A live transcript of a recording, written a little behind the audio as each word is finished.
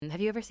Have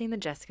you ever seen the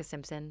Jessica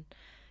Simpson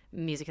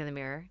Music in the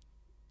Mirror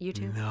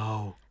YouTube?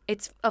 No.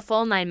 It's a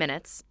full 9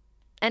 minutes,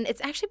 and it's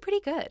actually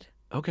pretty good.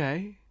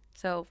 Okay.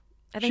 So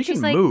I think She she's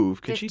can like move.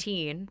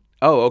 15.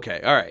 Oh,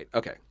 okay. All right.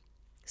 Okay.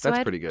 So That's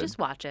I'd pretty good. Just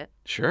watch it.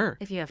 Sure.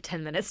 If you have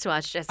 10 minutes to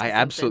watch Jessica I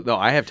Simpson. absolutely. No,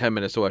 I have 10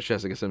 minutes to watch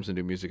Jessica Simpson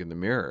do Music in the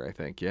Mirror, I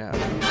think. Yeah.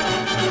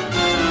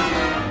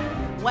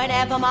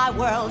 Whenever my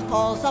world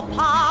falls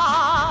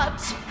apart,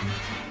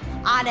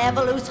 I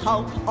never lose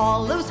hope or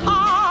lose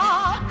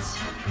heart.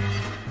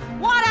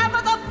 Whatever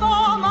the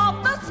form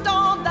of the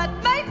storm that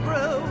may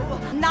brew,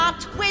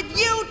 not with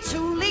you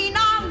to lean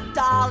on,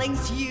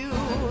 darlings, you.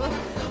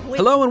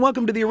 Hello and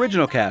welcome to The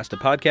Original Cast, a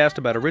podcast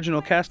about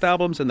original cast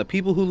albums and the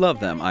people who love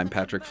them. I'm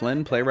Patrick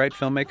Flynn, playwright,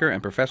 filmmaker,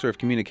 and professor of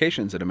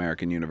communications at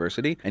American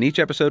University. And each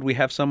episode we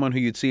have someone who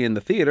you'd see in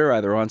the theater,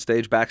 either on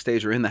stage,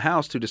 backstage, or in the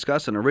house, to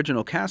discuss an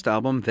original cast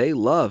album they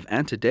love.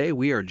 And today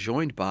we are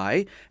joined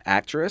by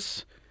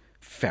actress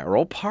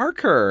Farrell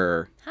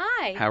Parker.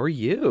 Hi. How are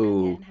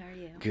you? I'm good. How are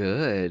you?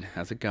 Good.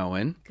 How's it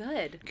going?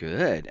 Good.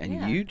 Good. And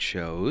Yeah. you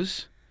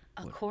chose...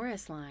 A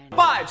chorus line.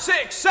 5,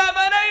 6, 7,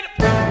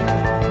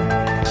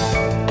 8.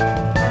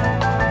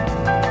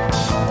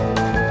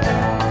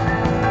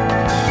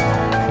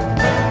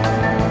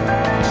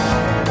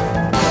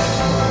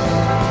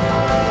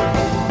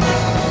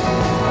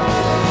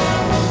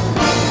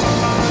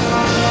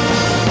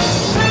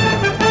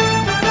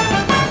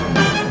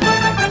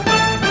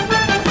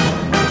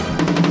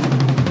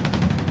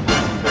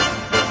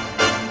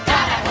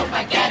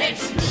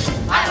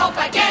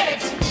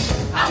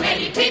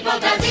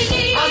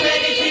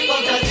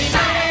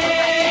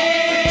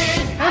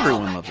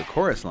 Everyone loves a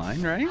chorus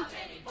line, right?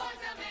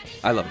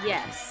 I love it.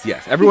 Yes.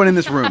 Yes, everyone in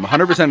this room,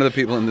 100% of the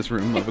people in this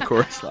room love a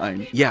chorus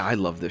line. Yeah, I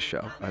love this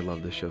show. I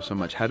love this show so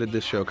much. How did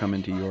this show come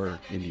into your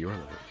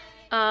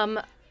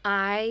life?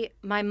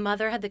 My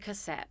mother had the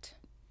cassette.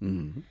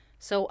 Mm-hmm.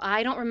 So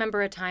I don't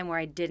remember a time where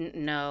I didn't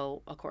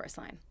know a chorus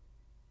line.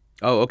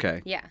 Oh,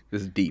 okay. Yeah.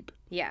 This is deep.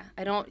 Yeah.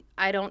 I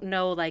don't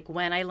know like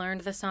when I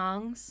learned the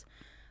songs,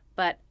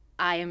 but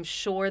I am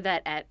sure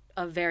that at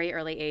a very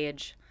early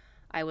age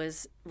I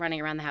was running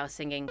around the house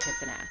singing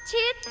Tits and Ass.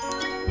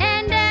 Tits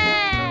and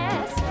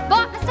ass,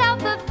 bought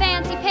myself a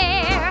fancy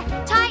pair,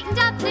 tightened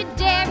up the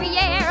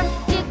derriere,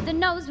 did the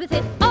nose with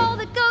it, all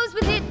that goes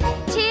with it,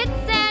 tits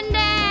and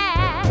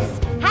ass,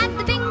 had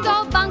the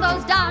bingo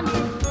bongos done,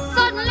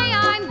 suddenly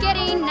I'm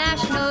getting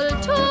national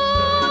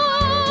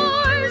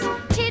tours,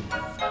 tits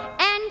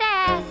and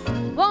ass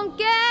won't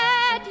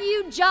get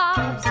you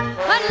jobs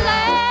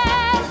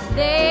unless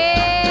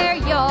they're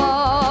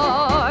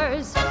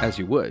yours. As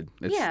you would.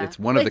 Yeah. It's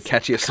one of the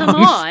catchiest come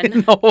songs on.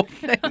 in the whole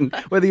thing.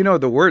 Whether you know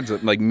what the words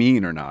like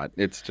mean or not,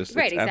 it's just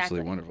Right, it's exactly.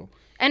 absolutely wonderful.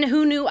 And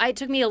who knew? It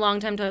took me a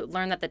long time to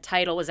learn that the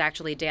title was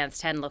actually Dance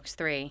 10 Looks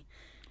 3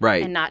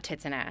 Right. and not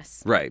Tits and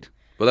Ass. Right.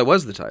 Well, that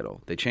was the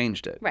title. They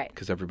changed it. Right.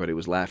 Because everybody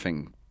was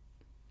laughing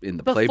in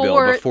the Before-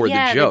 playbill before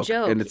yeah, the the joke.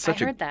 joke. And it's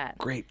such I a heard that.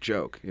 great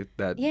joke. Yeah.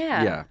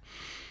 Yeah.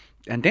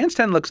 And Dance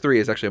 10 Looks 3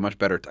 is actually a much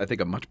better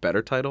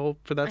title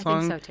for that I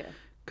song. think so too.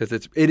 Because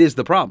it is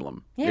the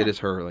problem. Yeah. It is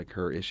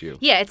her issue.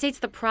 Yeah, it states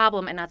the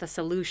problem and not the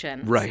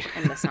solution Right.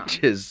 in the song.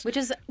 Which is good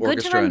to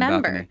orchestra and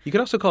remember. balcony. You could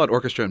also call it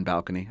orchestra and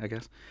balcony, I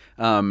guess.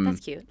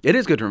 That's cute. It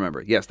is good to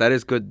remember. Yes, that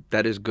is good.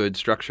 That is good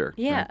structure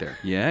Yeah. right there.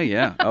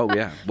 Yeah. Oh,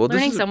 yeah. Well,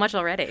 Learning so much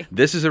already.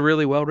 This is a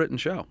really well-written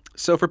show.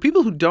 So for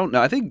people who don't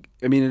know, it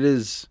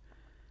is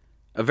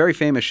a very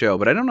famous show,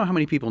 but I don't know how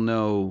many people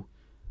know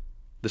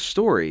the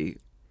story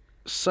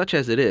such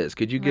as it is.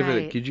 Could you give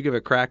Right. you give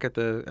a crack at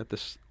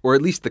or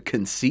at least the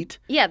conceit?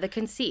 Yeah, the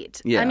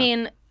conceit. Yeah. I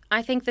mean,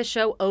 I think the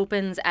show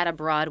opens at a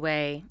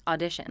Broadway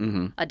audition,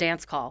 Mm-hmm. a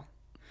dance call.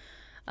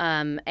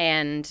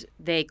 And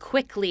they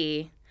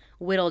quickly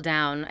whittle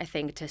down, I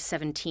think, to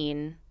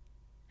 17.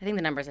 I think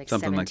the number's like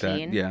Something 17.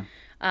 like that.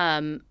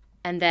 Yeah.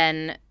 And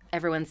then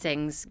everyone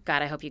sings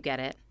God, I Hope You Get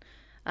It.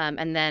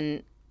 And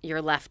then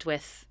you're left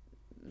with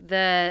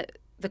the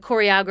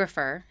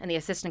choreographer and the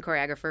assistant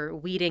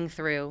choreographer weeding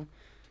through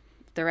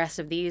the rest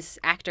of these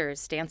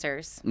actors,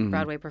 dancers, Mm-hmm.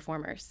 Broadway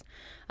performers.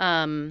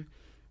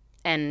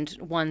 And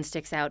one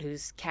sticks out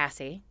who's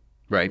Cassie,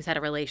 Right. who's had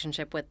a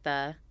relationship with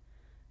the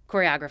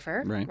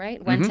choreographer,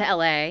 Right. Went to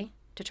L.A.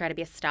 to try to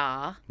be a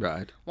star,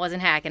 Right.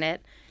 wasn't hacking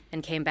it,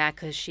 and came back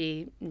because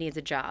she needs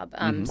a job.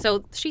 Mm-hmm.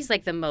 So she's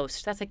like the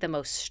most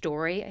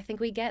story I think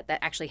we get that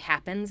actually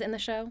happens in the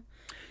show.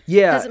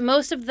 Yeah.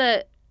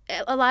 Because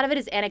a lot of it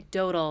is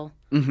anecdotal.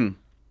 Mm-hmm.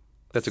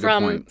 That's a good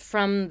point.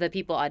 From the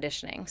people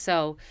auditioning.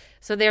 So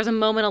there's a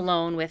moment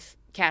alone with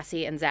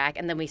Cassie and Zach,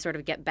 and then we sort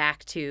of get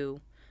back to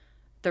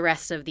the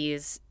rest of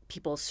these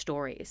people's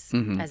stories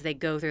Mm-hmm. as they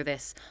go through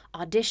this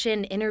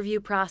audition interview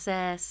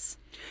process.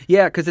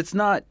 Yeah, because it's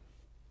not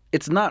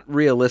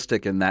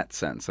realistic in that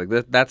sense. Like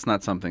that's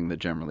not something that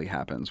generally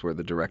happens, where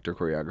the director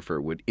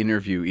choreographer would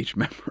interview each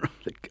member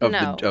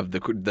of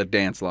the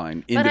dance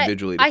line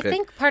individually. But I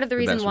think part of the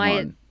reason best why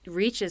one. it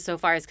reaches so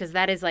far is because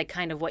that is like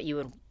kind of what you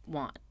would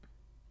want.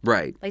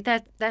 Right. Like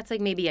that's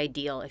like maybe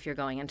ideal if you're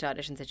going into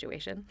audition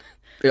situation.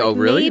 Oh,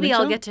 really? You Maybe think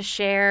I'll so? get to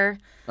share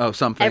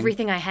something.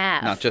 everything I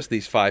have. Not just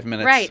these 5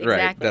 minutes right,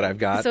 exactly. that I've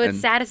got. So it's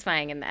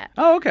satisfying in that.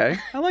 Oh, okay.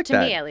 I like to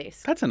that. me, at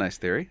least. That's a nice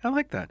theory. I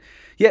like that.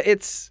 Yeah,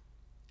 it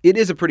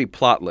is a pretty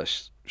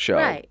plotless show.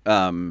 Right.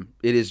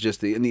 It is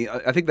just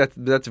I think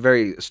that's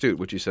very astute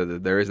what you said,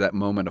 that there is that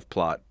moment of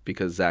plot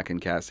because Zach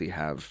and Cassie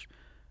have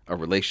a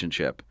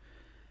relationship,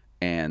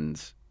 and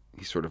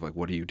he's sort of like,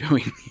 "What are you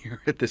doing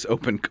here at this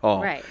open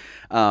call?" Right.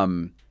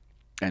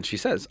 And she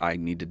says, "I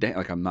need to dance.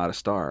 Like, I'm not a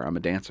star. I'm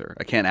a dancer.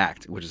 I can't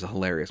act," which is a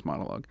hilarious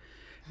monologue.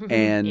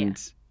 And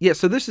so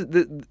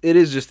it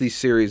is just these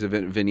series of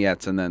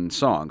vignettes and then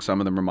songs. Some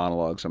of them are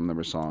monologues, some of them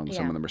are songs,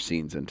 some of them are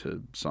scenes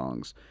into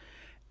songs,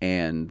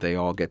 and they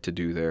all get to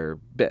do their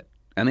bit.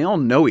 And they all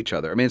know each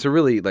other. I mean, it's a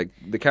really, like,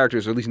 the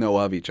characters at least know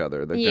of each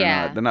other. Like,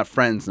 they're not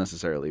friends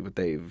necessarily, but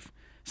they've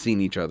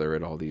seen each other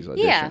at all these auditions.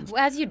 Yeah,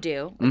 as you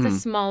do. It's a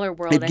smaller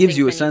world. It gives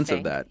you a sense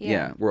of that,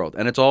 world.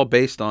 And it's all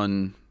based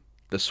on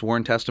the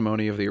sworn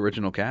testimony of the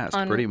original cast,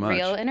 pretty much.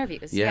 Real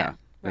interviews. Yeah.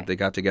 That they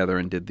got together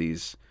and did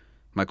these.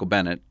 Michael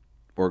Bennett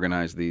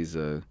organized these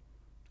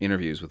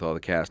interviews with all the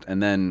cast,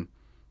 and then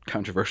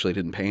controversially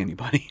didn't pay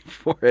anybody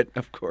for it,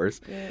 of course.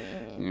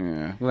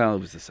 Yeah. Well, it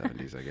was the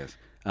 70s, I guess.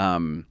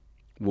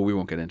 Well, we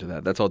won't get into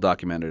that. That's all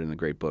documented in a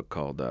great book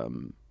called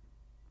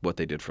What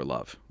They Did for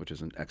Love, which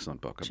is an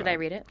excellent book. Should I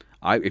read it?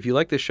 If you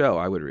like this show,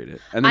 I would read it.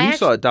 And then you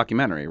saw a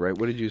documentary, right?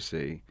 What did you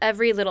see?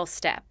 Every Little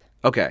Step.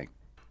 Okay.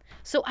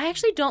 So I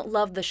actually don't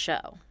love the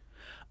show.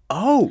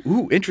 Oh,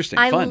 ooh, interesting,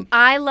 fun.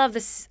 I love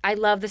this. I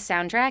love the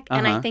soundtrack,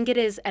 and I think it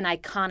is an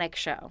iconic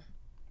show.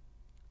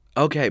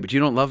 Okay, but you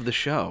don't love the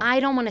show. I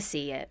don't want to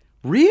see it.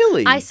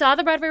 Really? I saw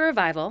the Broadway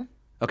revival.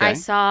 Okay. I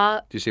saw.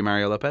 Did you see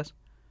Mario Lopez?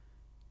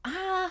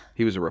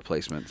 He was a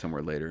replacement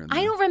somewhere later.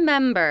 I don't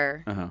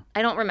remember.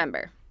 I don't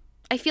remember.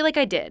 I feel like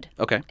I did.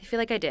 Okay. I feel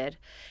like I did,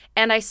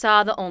 and I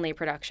saw the only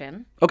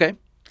production. Okay.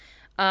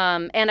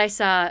 And I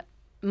saw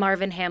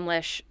Marvin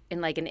Hamlish in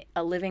like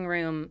a living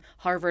room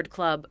Harvard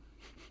Club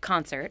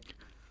concert.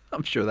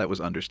 I'm sure that was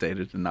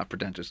understated and not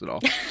pretentious at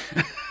all.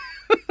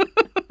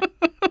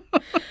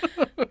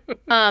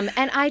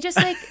 And I just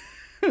like,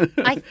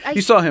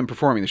 you saw him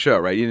performing the show,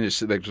 right? You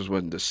didn't just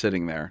wasn't just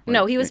sitting there.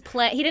 No, he was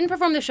playing. He didn't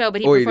perform the show, but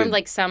he performed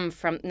like some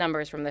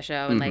numbers from the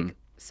show, and like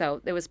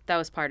so that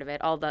was part of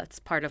it. All that's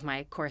part of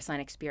my chorus line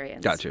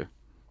experience. Got you.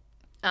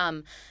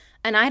 And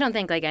I don't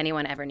think like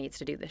anyone ever needs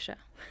to do this show.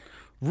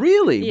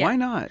 Really? Yeah. Why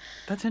not?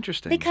 That's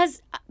interesting.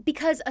 Because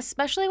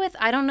especially with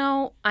I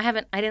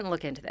didn't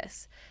look into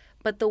this,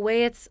 but the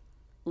way it's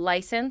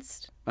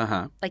licensed,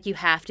 like you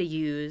have to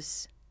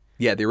use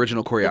the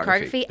original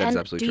choreography. That is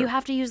absolutely true. Do you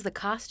have to use the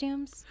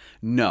costumes?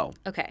 No.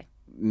 Okay.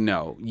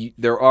 No.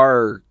 There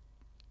are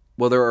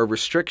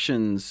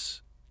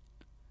restrictions.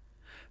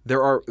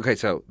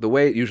 So the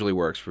way it usually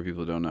works for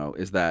people who don't know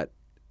is that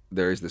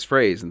there is this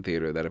phrase in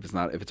theater that if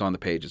it's on the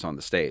page, it's on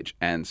the stage.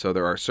 And so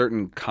there are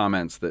certain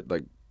comments that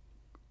like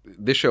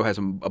this show has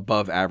an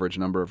above average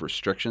number of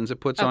restrictions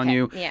it puts on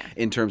you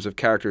in terms of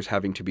characters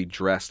having to be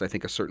dressed, I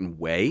think, a certain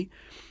way.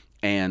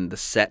 And the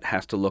set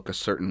has to look a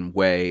certain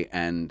way,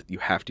 and you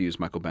have to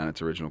use Michael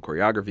Bennett's original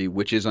choreography,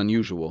 which is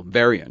unusual,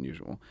 very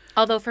unusual.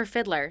 Although for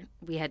Fiddler,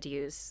 we had to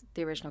use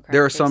the original choreography.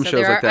 There are some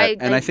shows like that.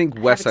 And I think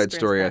West Side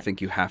Story, that. I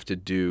think you have to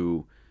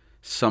do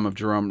some of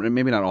Jerome,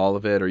 maybe not all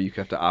of it, or you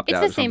have to opt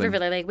out. It's the same for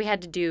Fiddler. Like we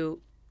had to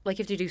do, like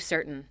you have to do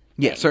certain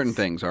things. Certain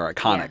things are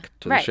iconic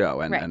to the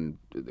show and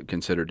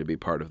considered to be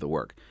part of the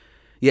work.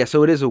 Yeah,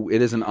 so it is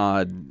an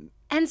odd.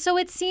 And so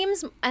it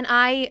seems, and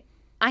I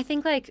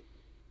think like,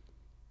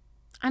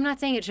 I'm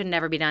not saying it should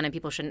never be done and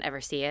people shouldn't ever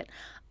see it.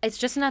 It's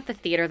just not the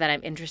theater that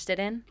I'm interested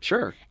in.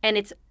 Sure. And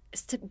it's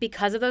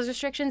because of those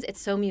restrictions, it's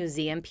so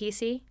museum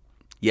piecey.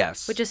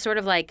 Yes. Which is sort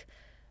of like,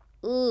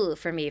 ooh,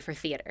 for me, for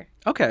theater.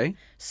 Okay.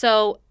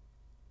 So,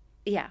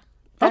 yeah.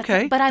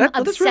 Okay. But I'm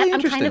really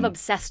I'm kind of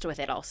obsessed with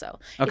it also.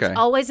 Okay. It's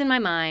always in my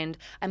mind.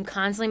 I'm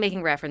constantly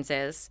making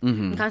references.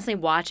 I'm constantly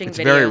watching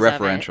videos very of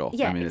referential. it.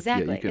 Yeah, I mean,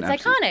 exactly. It's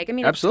iconic. I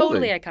mean,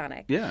 absolutely. it's totally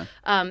iconic. Yeah.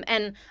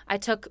 And I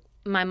took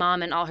my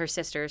mom and all her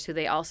sisters, who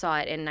they all saw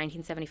it in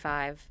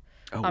 1975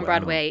 on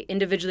Broadway,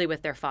 individually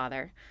with their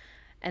father.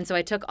 And so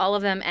I took all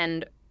of them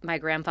and my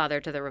grandfather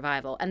to the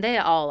revival, and they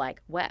all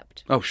like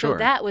wept. Oh, sure. So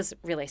that was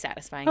really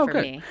satisfying for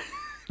me.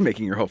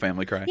 Making your whole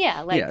family cry.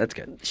 Yeah, that's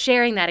good.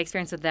 Sharing that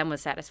experience with them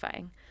was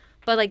satisfying.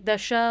 But like the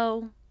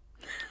show.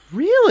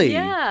 Really?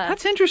 Yeah.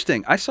 That's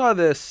interesting. I saw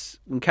this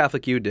when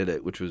Catholic U did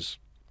it, which was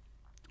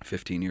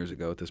 15 years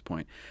ago at this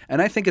point.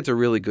 And I think it's a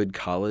really good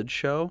college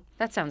show.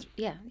 That sounds,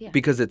 yeah.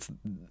 Because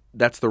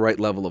that's the right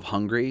level of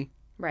hungry,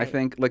 right. I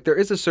think. Like there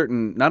is a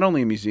certain, not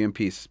only a museum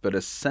piece, but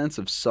a sense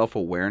of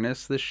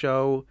self-awareness a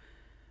show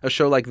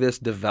like this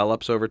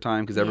develops over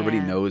time because everybody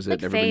knows it.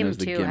 Like everybody Fame knows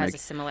the too gimmick. has a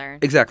similar.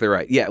 Exactly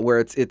right. Yeah, where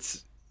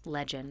it's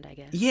legend, I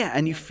guess. Yeah,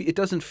 and it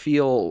doesn't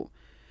feel,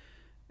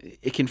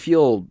 it can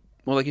feel,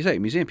 well, like you say,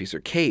 museum pieces are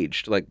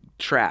caged, like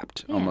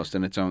trapped almost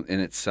in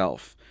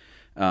itself.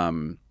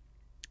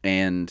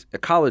 And a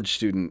college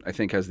student, I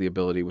think, has the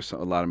ability with a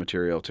lot of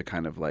material to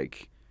kind of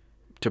like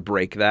to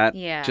break that.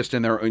 Yeah. Just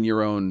in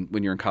your own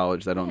when you're in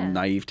college, that own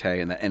naivete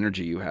and that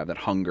energy you have, that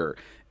hunger,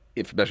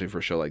 especially for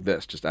a show like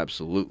this, just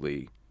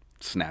absolutely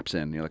snaps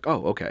in. You're like,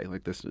 oh, okay,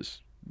 like this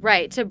is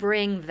right, to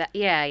bring that,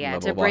 level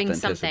to of bring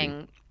authenticity.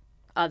 something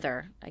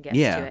other, I guess,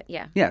 Yeah. to it.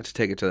 Yeah. Yeah, to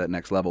take it to that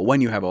next level when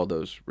you have all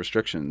those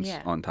restrictions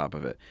Yeah. on top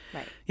of it.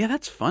 Right. Yeah,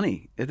 that's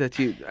funny that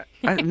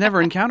I've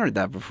never encountered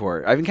that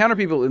before. I've encountered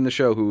people in the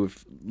show who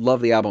love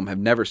the album, have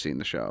never seen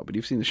the show, but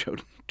you've seen the show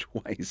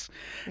twice.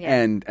 Yeah.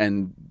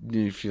 And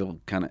you feel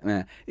kind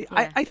of,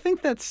 I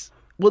think that's,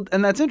 well,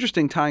 and that's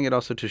interesting, tying it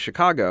also to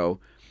Chicago,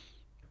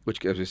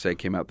 which, as we say,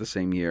 came out the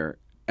same year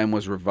and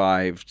was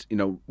revived,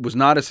 was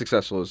not as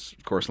successful as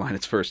Chorus Line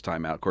its first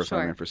time out. Chorus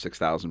Line ran for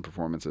 6,000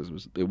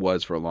 performances. It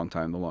was for a long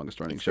time the longest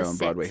running show in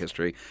Broadway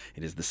history.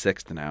 It is the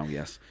 6th now,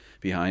 yes.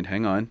 Behind,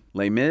 hang on,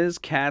 Les Mis,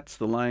 Cats,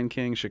 The Lion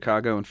King,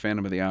 Chicago, and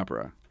Phantom of the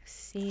Opera.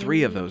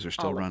 3 of those are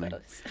still running.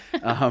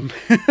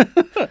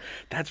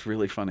 That's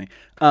really funny.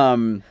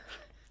 And,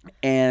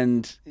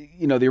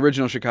 the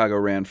original Chicago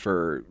ran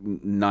for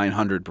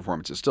 900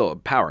 performances, still a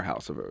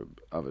powerhouse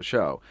of a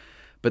show.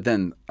 But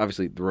then,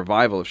 obviously, the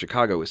revival of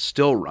Chicago is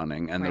still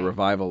running, and the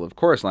revival of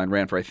Chorus Line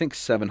ran for, I think,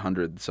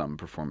 700-some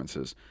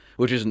performances,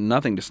 which is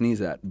nothing to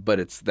sneeze at, but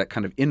it's that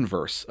kind of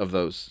inverse of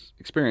those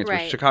experiences.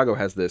 Right. Chicago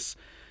has this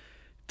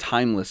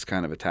timeless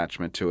kind of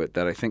attachment to it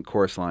that I think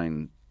Chorus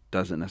Line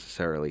doesn't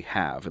necessarily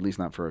have, at least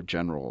not for a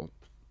general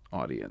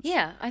audience.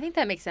 Yeah, I think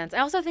that makes sense. I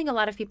also think a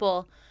lot of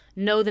people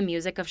know the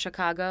music of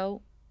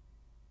Chicago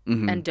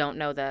and don't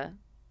know the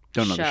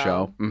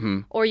show. Mm-hmm.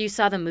 Or you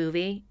saw the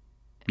movie.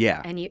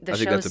 Yeah. And the I think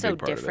show that's is a so big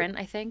part of it. different,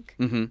 I think.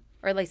 Mm-hmm.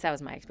 Or at least that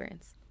was my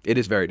experience. It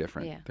is very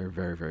different. Yeah. They're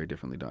very, very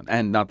differently done.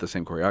 And not the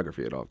same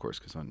choreography at all, of course,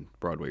 because on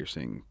Broadway you're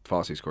seeing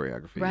Fosse's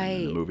choreography. Right.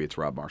 And in the movie it's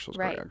Rob Marshall's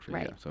choreography.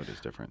 Right. Yeah, so it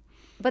is different.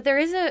 But there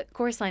is a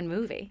Chorus Line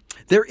movie.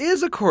 There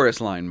is a Chorus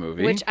Line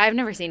movie. Which I've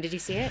never seen. Did you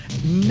see it?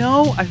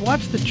 No, I've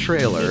watched the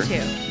trailer. Me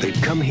too.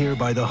 They'd come here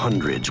by the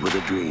hundreds with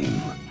a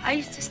dream. I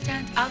used to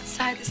stand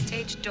outside the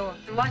stage door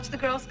and watch the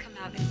girls come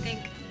out and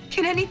think,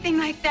 can anything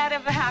like that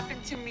ever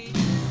happen to me?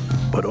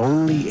 But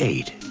only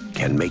 8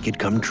 can make it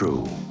come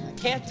true.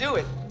 Can't do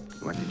it.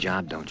 You want the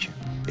job, don't you?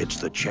 It's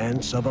the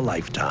chance of a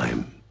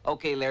lifetime.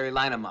 Okay, Larry,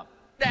 line them up.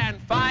 Then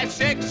 5,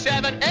 6,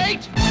 7,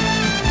 8.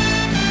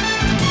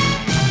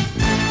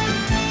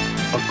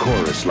 A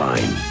chorus line.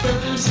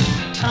 First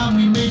time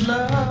we made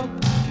love,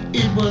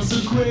 it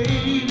was a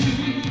great.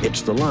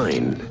 It's the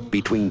line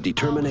between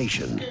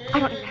determination I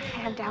don't need a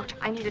handout.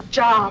 I need a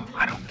job.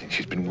 I don't think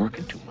she's been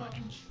working too much.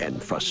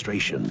 and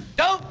frustration.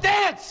 Don't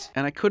dance!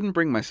 And I couldn't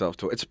bring myself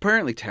to it. It's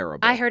apparently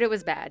terrible. I heard it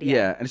was bad.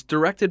 Yeah, and it's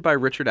directed by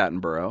Richard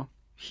Attenborough.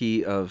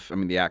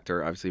 The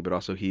actor, obviously, but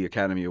also he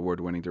Academy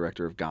Award-winning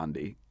director of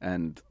Gandhi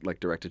and,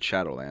 directed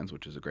Shadowlands,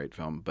 which is a great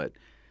film. But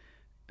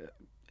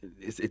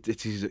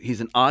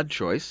he's an odd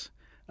choice.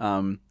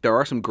 There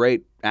are some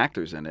great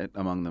actors in it,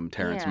 among them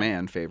Terrence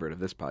Mann, favorite of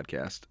this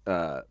podcast.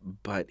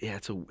 But yeah,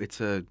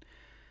 it's a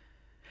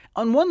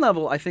on one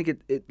level, I think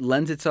it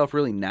lends itself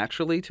really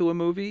naturally to a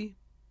movie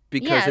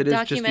because it is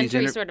just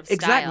these sort of style.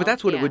 Exactly, but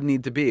that's what it would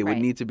need to be. It would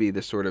Right. need to be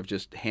this sort of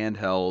just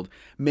handheld,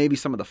 maybe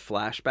some of the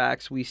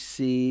flashbacks we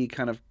see,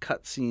 kind of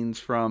cut scenes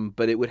from,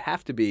 but it would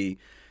have to be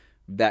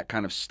that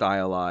kind of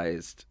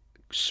stylized,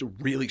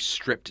 really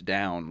stripped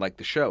down, like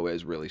the show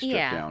is really stripped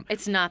down.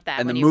 It's not that.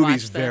 And when the you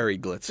movie's watch the very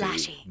glitzy,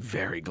 flashy.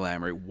 very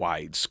glamorous,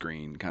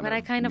 widescreen kind of. But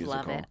I kind of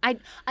love musical.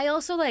 it. I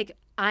also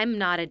I'm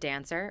not a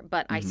dancer,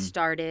 but Mm-hmm. I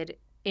started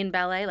in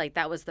ballet.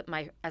 That was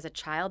as a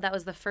child, that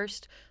was the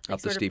first Up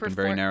the steep and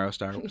very narrow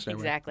stairway.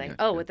 Exactly. Yeah,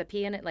 oh, yeah. with the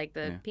pianist,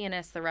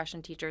 pianists, the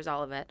Russian teachers,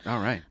 all of it.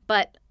 All right.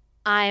 But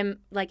I'm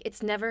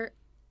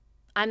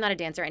I'm not a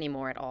dancer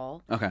anymore at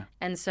all. Okay.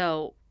 And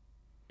so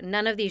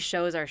none of these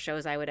shows are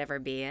shows I would ever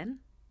be in.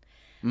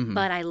 Mm-hmm.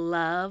 But I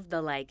love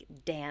the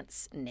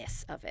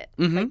dance-ness of it.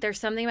 Mm-hmm. There's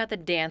something about the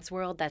dance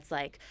world that's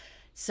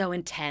so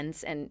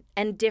intense and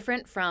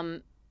different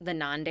from the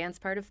non-dance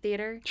part of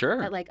theater. Sure.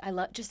 That I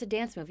love just a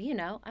dance movie.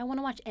 I want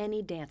to watch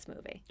any dance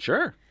movie.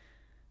 Sure.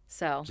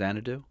 So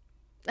Xanadu?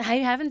 I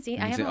haven't seen-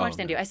 watched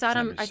Xanadu. I saw it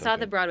Xanadu's I so saw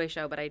the good. Broadway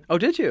show, but I Oh,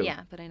 did you?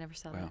 yeah, but I never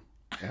saw Wow.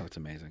 that. Yeah, it's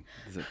amazing.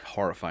 It's a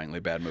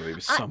horrifyingly bad movie. It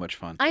was so much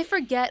fun. I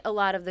forget a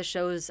lot of the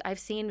shows I've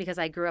seen because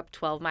I grew up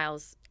 12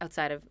 miles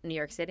outside of New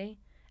York City.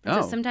 And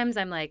Oh. so sometimes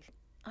I'm like,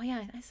 oh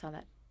yeah, I saw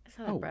that. I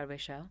saw that Oh. Broadway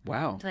show.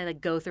 Wow. Until I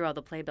go through all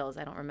the playbills,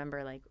 I don't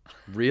remember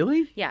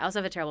Really? Yeah, I also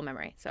have a terrible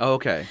memory. So. Oh,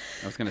 okay.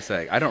 I was gonna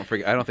say I don't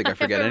think I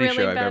forget a any really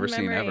show I've bad ever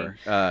seen memory.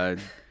 ever.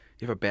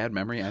 You have a bad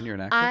memory and you're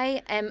an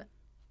actor?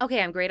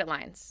 I'm great at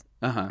lines.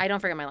 Uh-huh. I don't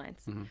forget my lines.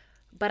 Mhm.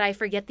 But I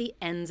forget the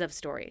ends of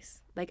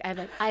stories. I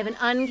have an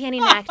uncanny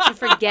knack to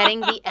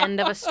forgetting the end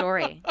of a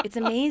story. It's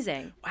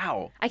amazing.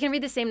 Wow. I can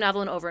read the same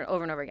novel over and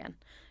over and over again.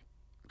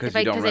 Because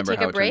you don't I remember take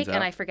how a it break turns out.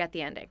 and I forget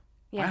the ending.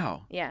 Yeah.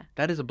 Wow. Yeah.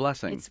 That is a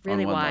blessing. It's on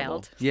really one level.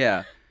 wild.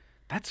 Yeah.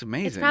 That's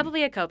amazing. It's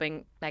probably a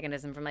coping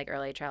mechanism from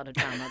early childhood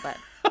trauma, but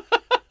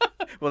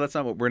Well, that's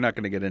not what we're not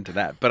going to get into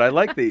that. But I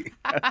like the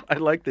I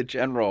like the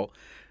general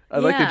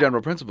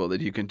principle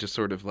that you can just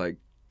sort of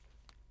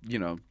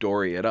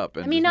dory it up.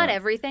 And I mean, just not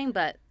everything,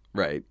 but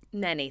right.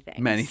 many things.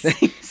 Many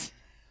things.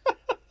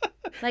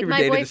 Like You ever my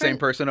dated boyfriend. the same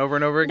person over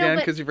and over No, again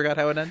but- because you forgot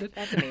how it ended?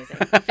 That's amazing.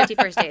 50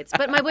 First Dates.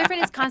 But my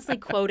boyfriend is constantly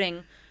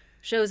quoting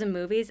shows and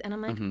movies, and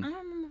I'm like, Mm-hmm. I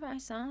don't remember if I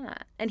saw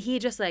that. And he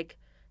just like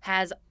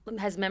has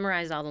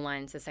memorized all the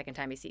lines the second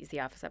time he sees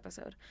the Office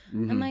episode.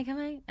 Mm-hmm. I'm like, have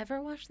I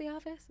ever watched The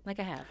Office? Like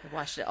I have. I've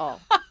watched it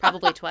all,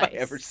 probably twice. Have I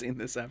ever seen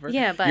this ever?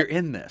 Yeah, but You're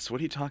in this. What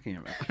are you talking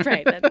about?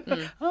 right.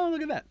 Oh,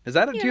 look at that. Is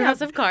that a, do you House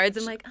have, of Cards.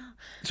 I'm like, oh.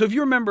 So if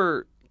you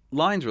remember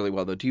lines really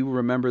well, though, do you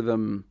remember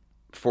them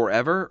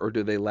forever, or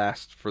do they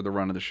last for the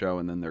run of the show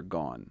and then they're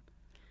gone?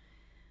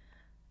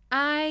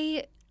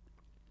 I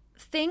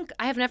think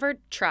I have never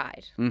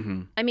tried.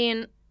 Mm-hmm. I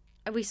mean,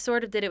 we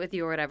sort of did it with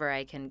You or Whatever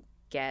I Can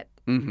Get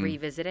Mm-hmm.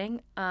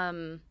 revisiting.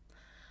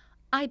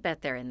 I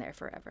bet they're in there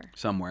forever.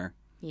 Somewhere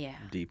Yeah.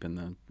 deep in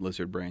the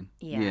lizard brain.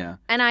 Yeah.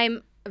 And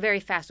I'm very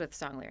fast with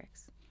song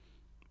lyrics.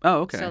 Oh,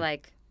 okay. So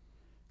like,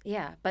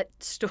 yeah, but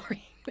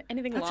story,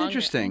 anything That's longer.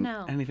 interesting.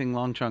 No. Anything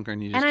long chunker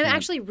and you just And I'm can't-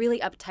 actually really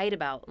uptight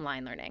about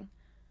line learning,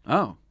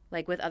 Oh.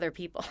 like with other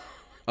people.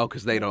 Oh,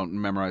 because they don't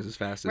memorize as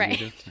fast as Right.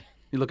 you do?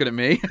 You looking at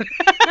me?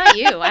 Not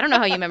you. I don't know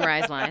how you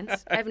memorize lines.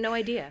 I have no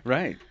idea.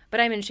 Right. But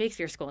I'm in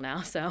Shakespeare school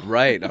now, so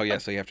Right. Oh,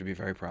 yes. So you have to be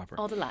very proper.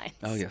 all the lines.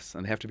 Oh, yes.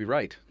 And they have to be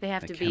right. They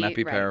have to be cannot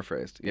be right.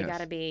 paraphrased. They Yes. got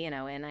to be, in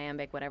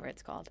iambic, whatever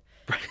it's called.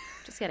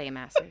 Just getting a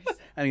master's.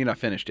 And you're not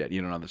finished yet. You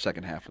don't know the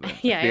second half of it.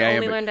 Yeah, The I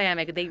only iambic. learned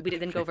iambic. We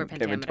didn't go over They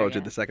pentameter haven't told you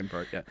yet. the second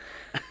part yet.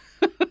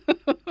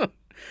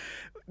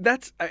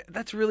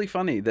 That's really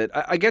funny. That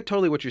I get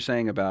totally what you're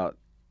saying about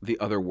the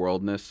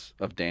otherworldness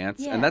of dance,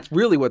 Yeah. and that's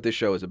really what this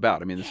show is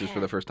about. I mean, this is for Yeah.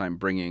 the first time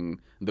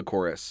bringing the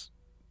chorus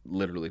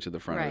literally to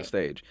the front of the Right.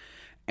 stage,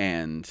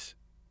 and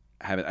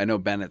I know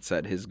Bennett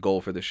said his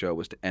goal for the show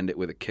was to end it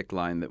with a kick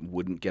line that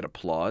wouldn't get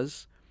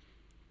applause,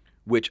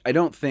 which I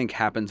don't think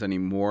happens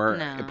anymore.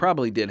 No. It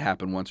probably did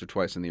happen once or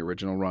twice in the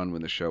original run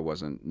when the show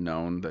wasn't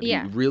known. That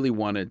Yeah. he really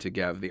wanted to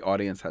have the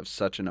audience have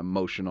such an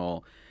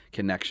emotional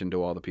connection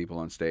to all the people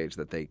on stage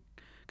that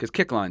because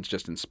kick lines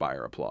just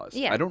inspire applause.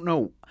 Yeah. I don't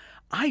know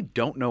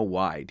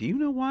why. Do you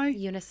know why?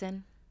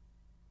 Unison.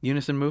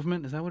 Unison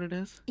movement, is that what it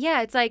is?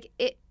 Yeah, it's like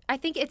I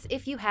think it's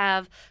if you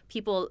have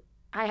people.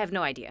 I have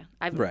no idea.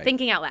 I'm Right.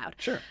 thinking out loud.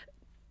 Sure.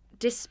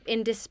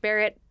 In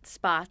disparate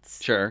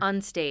spots Sure.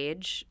 on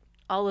stage,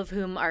 all of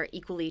whom are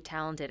equally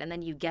talented, and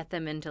then you get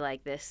them into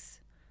like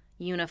this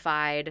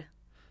unified,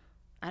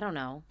 I don't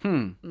know,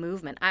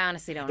 movement. I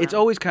honestly don't know. It's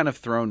always kind of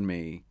thrown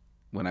me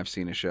when I've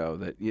seen a show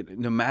that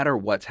no matter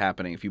what's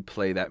happening, if you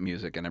play that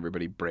music and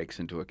everybody breaks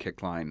into a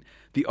kick line,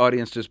 the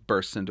audience just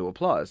bursts into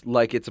applause.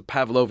 Like it's a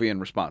Pavlovian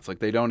response. Like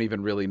they don't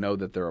even really know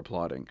that they're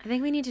applauding. I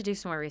think we need to do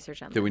some more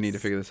research on this. Do we need to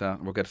figure this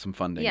out? We'll get some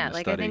funding. Yeah, and a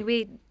like study. I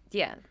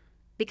think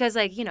because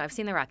like I've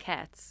seen the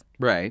Rockettes,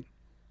 Right.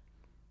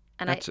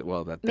 and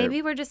That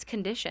maybe we're just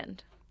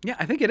conditioned. Yeah,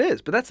 I think it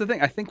is. But that's the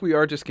thing. I think we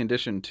are just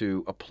conditioned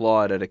to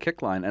applaud at a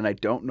kick line, and I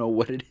don't know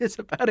what it is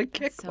about a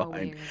kick so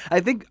line.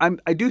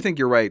 weird. I do think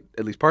you're right,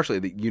 at least partially.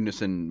 The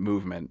unison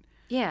movement,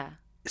 Yeah.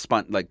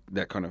 like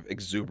that kind of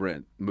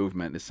exuberant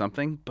movement, is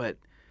something. But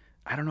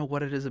I don't know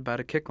what it is about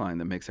a kick line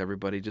that makes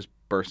everybody just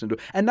burst into,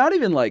 and not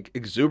even like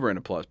exuberant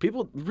applause.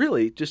 People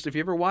really just, if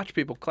you ever watch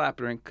people clap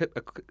during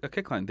a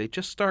kick line, they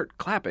just start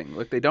clapping,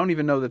 like they don't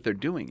even know that they're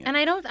doing it. And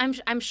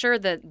I'm sure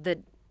that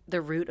the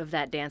root of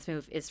that dance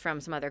move is from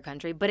some other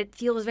country, but it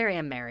feels very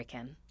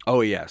American. Oh,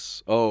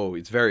 yes. Oh,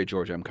 it's very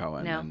George M.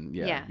 Cohen No. and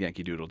Yeah.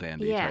 Yankee Doodle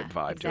Dandy Yeah, type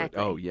vibe exactly.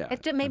 to it. Oh, yeah. Maybe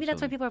that's why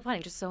absolutely. people are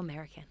applauding, just so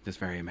American. Just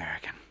very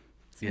American.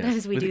 Sometimes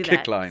Yes. we With do a that.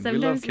 kick line.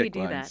 Sometimes we love we kick do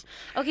lines.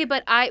 that. Okay,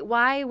 but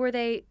why were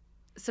they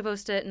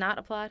supposed to not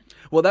applaud?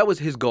 Well, that was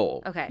his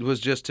goal. Okay. It was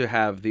just to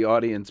have the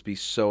audience be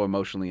so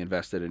emotionally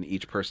invested in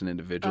each person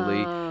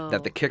individually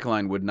that the kick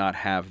line would not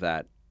have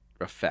that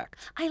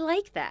effect. I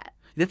like that.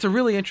 That's a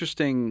really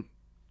interesting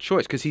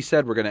choice because he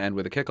said we're going to end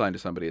with a kick line to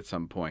somebody at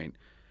some point,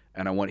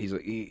 and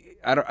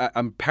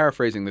I'm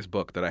paraphrasing this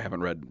book that I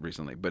haven't read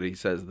recently, but he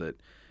says that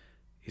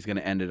he's going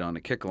to end it on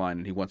a kick line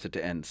and he wants it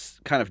to end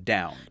kind of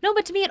down. No,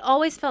 but to me it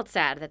always felt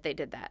sad that they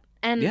did that.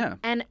 And Yeah.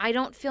 and I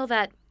don't feel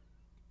that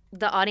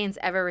the audience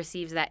ever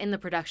receives that in the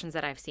productions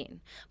that I've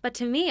seen. But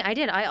to me, I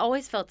did. I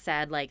always felt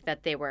sad like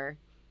that they were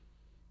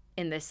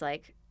in this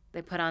like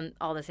they put on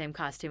all the same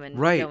costume and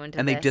Right, go into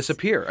and they this.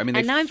 disappear. I mean,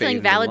 and now I'm feeling fade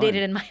into line.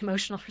 validated in my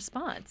emotional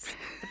response.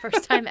 The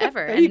first time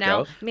ever. There And you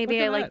now go. maybe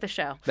Look I at like that. the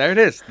show. There it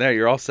is. There,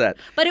 you're all set.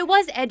 But it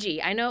was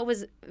edgy. I know it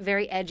was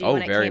very edgy Oh,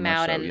 when it very came much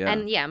out. so, And yeah.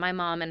 and yeah, my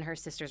mom and her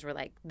sisters were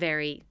like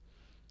they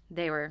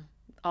were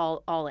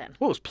all in.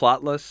 Well, it was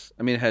plotless.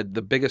 I mean, it had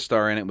the biggest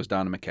star in it was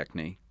Donna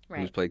McKechnie, who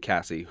Right. played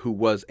Cassie, who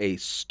was a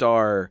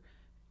star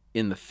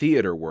in the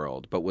theater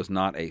world, but was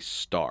not a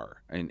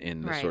star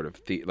in the Right. sort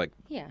of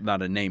Yeah.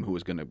 not a name who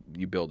was going to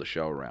you build a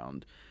show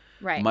around.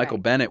 Right. Michael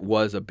right. Bennett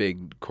was a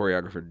big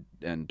choreographer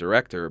and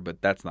director, but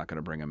that's not going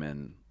to bring him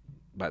in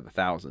by the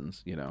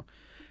thousands,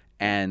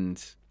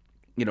 And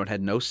it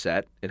had no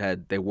set.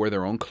 They wore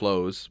their own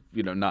clothes,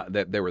 not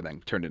that they were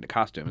then turned into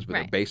costumes, but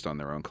they're Right. based on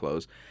their own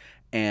clothes.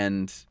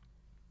 And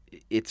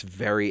it's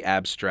very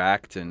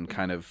abstract and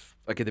kind of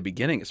like at the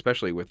beginning,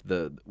 especially with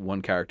the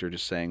one character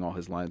just saying all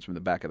his lines from the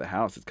back of the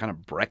house. It's kind of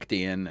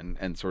Brechtian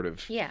and sort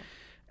of Yeah.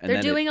 And they're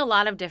then doing a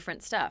lot of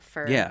different stuff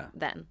for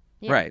then.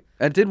 Yeah. Right.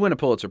 It did win a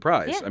Pulitzer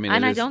Prize. Yeah. I mean,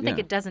 and I don't think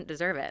it doesn't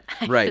deserve it.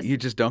 Right. You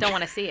just don't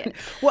want to see it.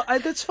 Well,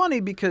 that's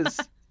funny because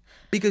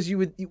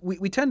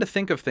we tend to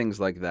think of things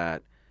like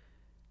that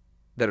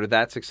are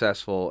that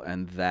successful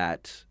and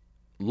that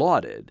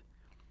lauded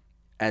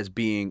as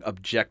being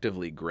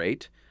objectively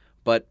great.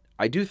 But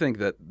I do think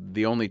that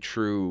the only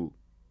true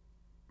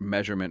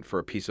measurement for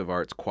a piece of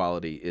art's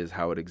quality is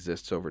how it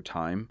exists over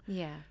time.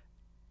 Yeah.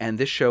 And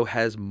this show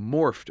has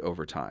morphed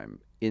over time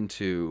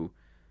into,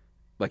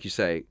 like you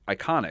say,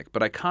 iconic.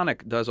 But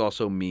iconic does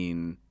also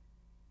mean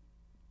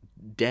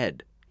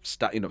dead,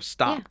 stopped.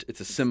 Yeah.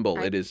 It's a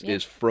symbol. It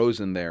is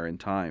frozen there in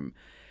time.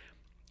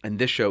 And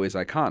this show is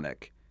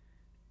iconic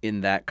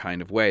in that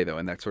kind of way, though,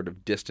 in that sort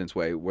of distance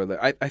way. Where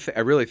I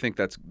really think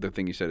that's the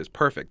thing you said is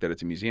perfect. That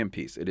it's a museum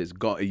piece. It is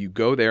you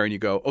go there and you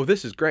go, oh,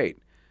 this is great.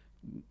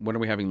 When are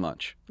we having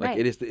lunch? Like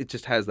right. It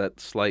just has that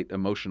slight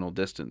emotional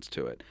distance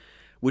to it,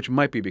 which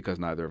might be because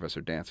neither of us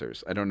are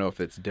dancers. I don't know if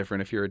it's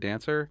different if you're a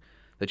dancer,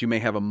 that you may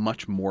have a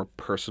much more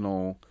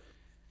personal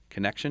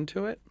connection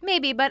to it.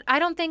 Maybe, but I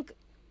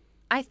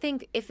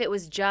think if it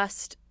was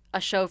just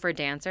a show for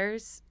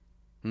dancers,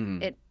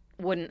 it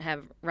wouldn't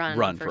have run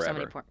for forever. So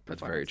many performances.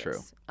 That's very true.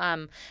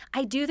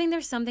 I do think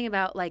there's something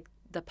about like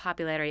the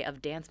popularity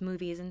of dance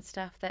movies and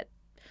stuff that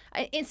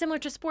it's similar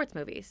to sports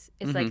movies.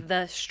 It's like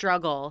the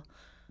struggle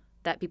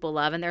that people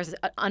love, and there's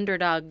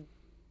underdog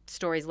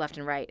stories left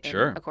and right in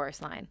A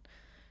Chorus Line.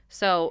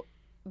 So,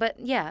 but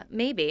yeah,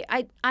 maybe.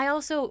 I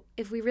also,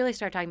 if we really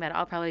start talking about it,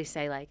 I'll probably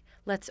say like,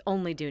 let's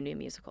only do new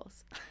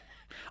musicals.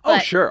 Oh,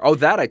 sure. Oh,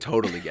 that I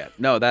totally get.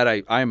 No, that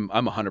I'm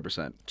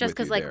 100%. Just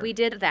because like we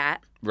did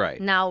that.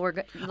 Right. Now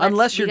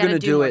unless you're going to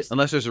do it,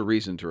 unless there's a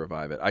reason to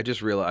revive it. I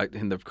just realized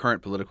in the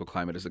current political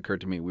climate, it's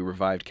occurred to me, we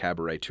revived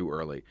Cabaret too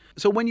early.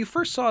 So when you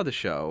first saw the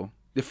show,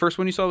 the first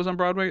one you saw was on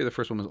Broadway, or the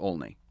first one was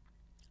Olney?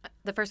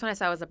 The first one I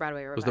saw was the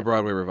Broadway revival. Was the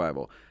Broadway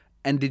revival.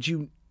 And did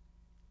you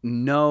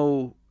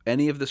know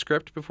any of the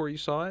script before you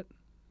saw it?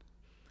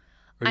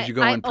 Or did you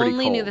go in pretty cold? I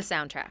only knew the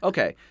soundtrack.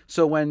 Okay.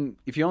 So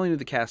if you only knew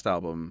the cast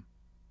album,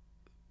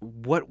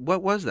 what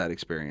was that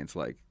experience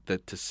like,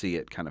 to see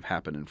it kind of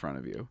happen in front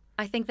of you?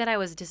 I think that I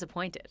was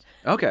disappointed.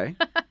 Okay.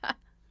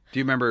 Do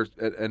you remember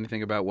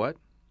anything about what?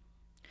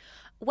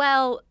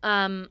 Well,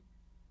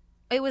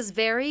 it was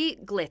very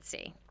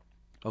glitzy.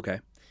 Okay.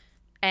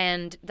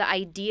 And the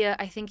idea,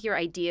 I think your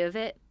idea of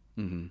it,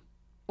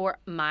 or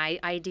my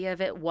idea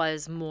of it,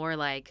 was more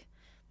like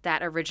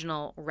that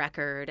original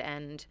record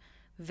and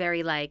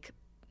very like,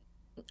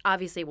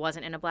 obviously it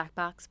wasn't in a black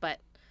box,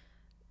 but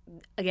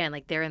again,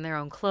 like they're in their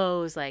own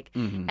clothes, like,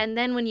 and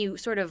then when you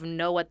sort of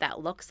know what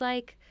that looks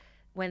like,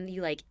 when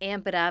you like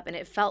amp it up, and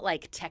it felt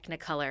like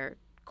Technicolor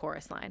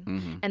Chorus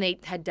Line, and they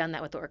had done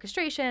that with the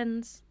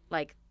orchestrations,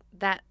 like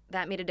that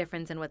made a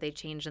difference in what they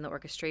changed in the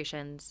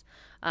orchestrations.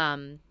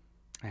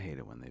 I hate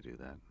it when they do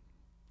that.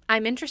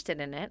 I'm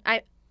interested in it.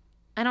 I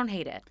don't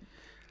hate it.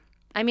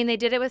 I mean, they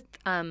did it with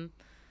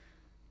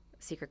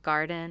Secret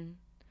Garden.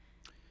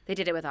 They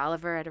did it with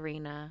Oliver at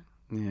Arena.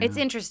 Yeah. It's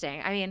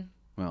interesting. I mean,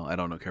 well, I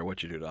don't care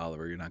what you do to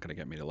Oliver. You're not going to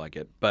get me to like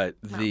it. But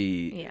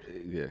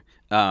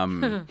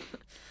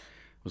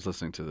was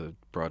listening to the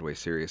Broadway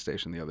Sirius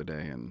station the other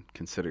day, and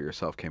Consider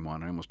Yourself came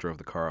on. I almost drove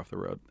the car off the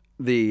road.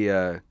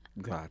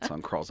 That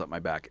song crawls up my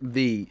back.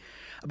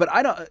 But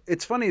I don't.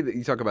 It's funny that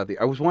you talk about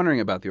I was wondering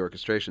about the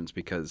orchestrations,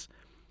 because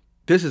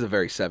this is a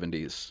very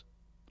 70s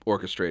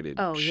orchestrated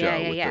show.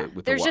 Yeah.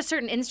 With There's just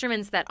certain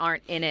instruments that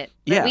aren't in it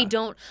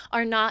that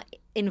are not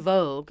in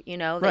vogue.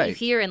 That you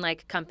hear in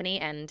like Company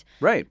and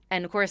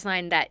Chorus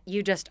Line that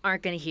you just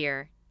aren't going to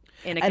hear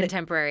in a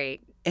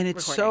contemporary. And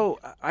it's recording.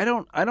 so I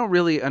don't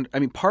really. I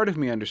mean, part of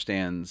me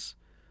understands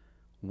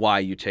why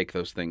you take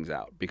those things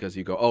out, because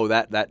you go, oh,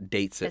 that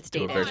dates it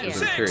to a very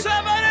specific period. 6,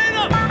 7, 8,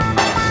 up!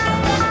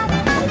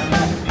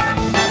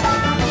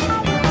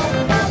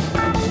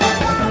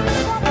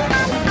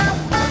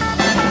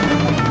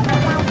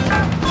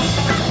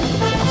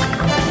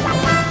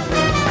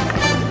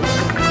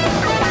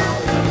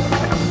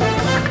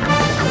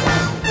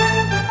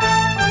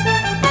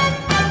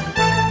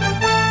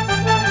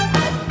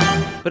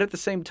 But at the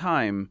same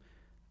time,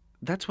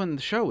 that's when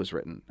the show was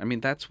written. I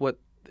mean, that's what.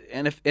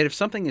 And if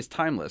something is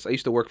timeless, I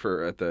used to work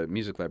at the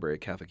music library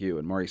at Catholic U,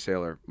 and Maury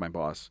Saylor, my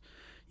boss,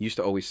 used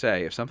to always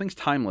say, if something's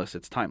timeless,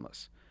 it's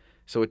timeless.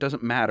 So it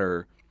doesn't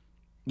matter.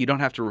 You don't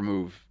have to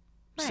remove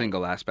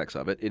single aspects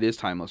of it. It is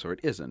timeless or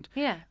it isn't.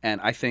 Yeah. And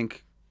I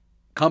think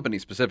Company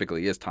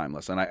specifically is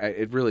timeless. And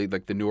it really,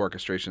 like, the new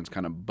orchestrations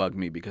kind of bug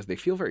me because they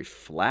feel very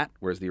flat,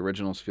 whereas the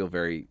originals feel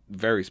very,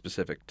 very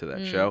specific to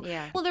that show.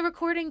 Yeah. Well, the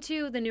recording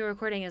too, the new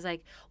recording is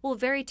like,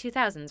 very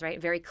 2000s,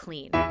 right? Very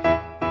clean.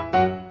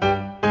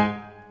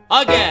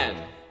 Again,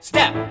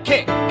 step,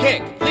 kick,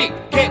 leap,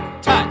 kick,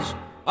 touch.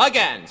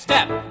 Again,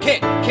 step,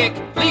 kick,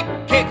 leap,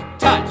 kick,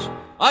 touch.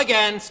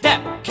 Again,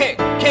 step, kick,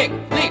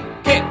 leap,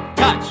 kick,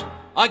 touch.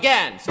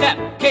 Again,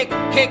 step, kick,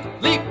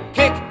 leap,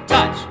 kick,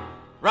 touch.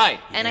 Right.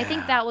 And I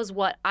think Yeah. that was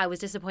what I was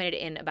disappointed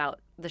in about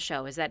the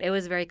show, is that it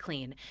was very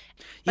clean.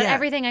 But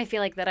everything I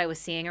feel like that I was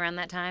seeing around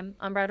that time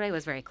on Broadway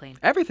was very clean.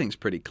 Everything's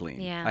pretty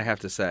clean. Yeah. I have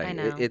to say. I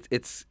know.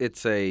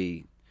 It's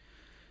a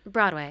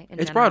Broadway in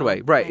It's general.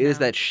 Broadway, right? I It is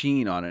know. that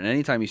sheen on it. And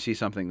anytime you see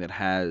something that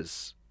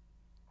has,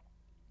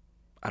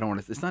 I don't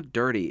want to. It's not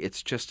dirty.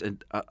 It's just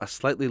a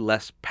slightly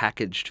less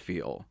packaged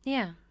feel.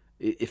 Yeah.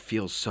 It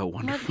feels so Well,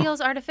 wonderful. it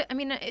feels artificial. I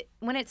mean,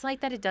 when it's like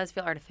that, it does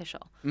feel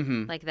artificial.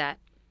 Mm-hmm. Like that.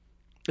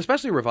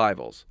 Especially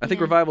revivals. I think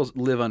Yeah. revivals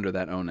live under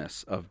that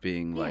onus of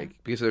being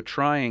like, because they're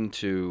trying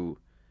to,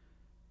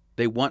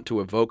 they want to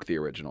evoke the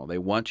original. They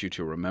want you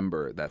to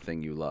remember that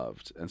thing you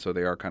loved. And so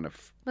they are kind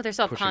of Well, they're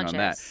pushing on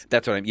that. self-conscious.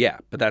 That's what yeah,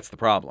 but that's the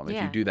problem. If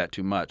Yeah. you do that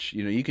too much,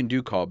 you can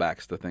do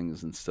callbacks to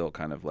things and still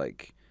kind of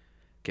like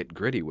get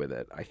gritty with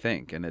it, I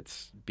think. And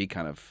it's be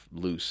kind of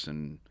loose,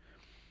 and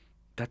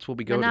that's what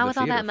we go But to now the with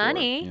all theater that for.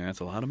 money. Yeah,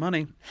 it's a lot of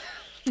money.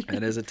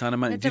 It is a ton of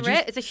money.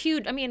 It's a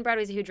huge, I mean,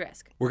 Broadway's a huge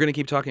risk. We're going to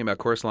keep talking about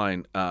Chorus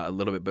Line a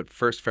little bit, but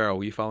first, Farrell,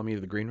 will you follow me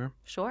to the green room?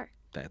 Sure.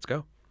 Let's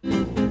go.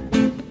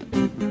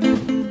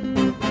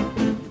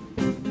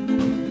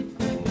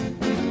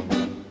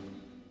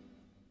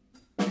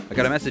 I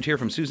got a message here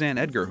from Suzanne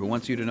Edgar, who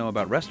wants you to know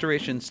about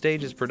Restoration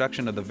Stage's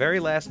production of The Very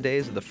Last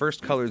Days of the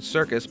First Colored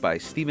Circus by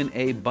Stephen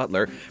A.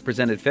 Butler,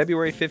 presented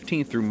February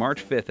 15th through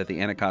March 5th at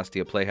the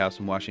Anacostia Playhouse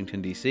in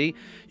Washington, D.C.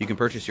 You can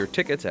purchase your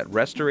tickets at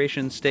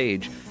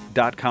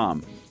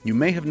restorationstage.com. You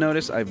may have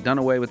noticed I've done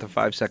away with the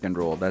 5-second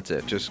rule. That's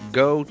it. Just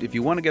go, if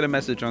you want to get a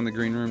message on the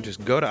green room,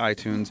 just go to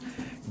iTunes,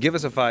 give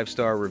us a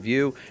 5-star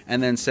review,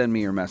 and then send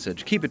me your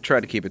message. Try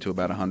to keep it to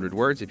about 100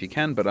 words if you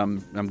can, but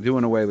I'm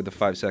doing away with the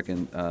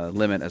 5-second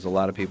limit, as a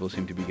lot of people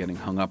seem to be getting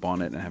hung up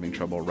on it and having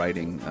trouble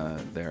writing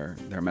their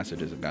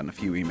messages. I've gotten a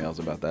few emails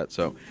about that,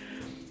 so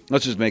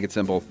let's just make it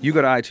simple. You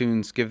go to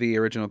iTunes, give the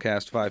original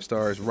cast 5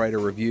 stars, write a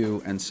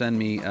review, and send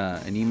me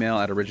an email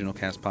at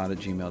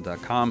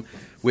originalcastpod@gmail.com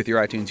with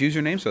your iTunes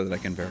username so that I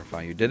can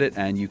verify you did it,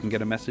 and you can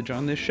get a message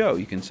on this show.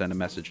 You can send a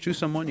message to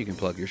someone. You can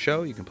plug your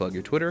show. You can plug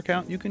your Twitter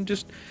account. You can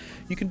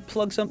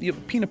plug something.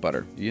 Peanut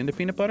butter. You into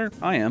peanut butter?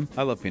 I am.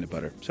 I love peanut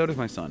butter. So does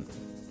my son.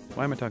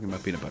 Why am I talking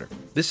about peanut butter?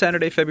 This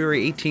Saturday,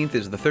 February 18th,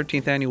 is the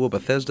 13th annual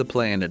Bethesda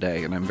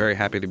Play-In-A-Day, and I'm very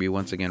happy to be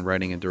once again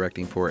writing and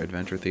directing for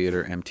Adventure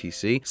Theater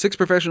MTC. 6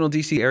 professional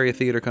DC area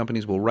theater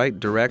companies will write,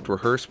 direct,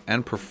 rehearse,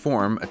 and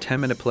perform a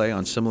 10-minute play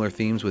on similar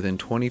themes within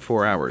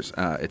 24 hours.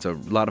 It's a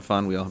lot of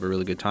fun. We all have a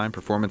really good time.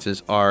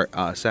 Performances are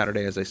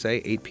Saturday, as I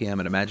say, 8 p.m.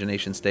 at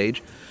Imagination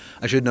Stage.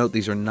 I should note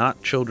these are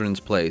not children's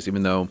plays,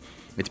 even though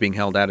it's being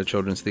held at a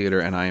children's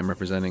theater, and I am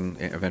representing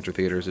Adventure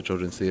Theater as a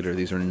children's theater.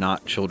 These are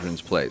not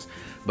children's plays,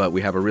 but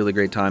we have a really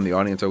great time. The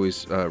audience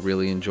always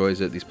really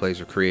enjoys it. These plays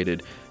are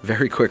created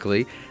very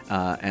quickly,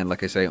 and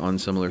like I say, on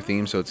similar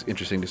themes, so it's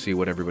interesting to see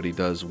what everybody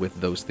does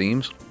with those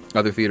themes.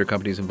 Other theater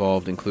companies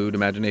involved include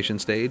Imagination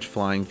Stage,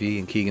 Flying V,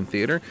 and Keegan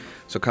Theater,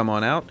 so come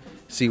on out.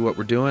 See what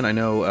we're doing. I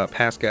know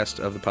past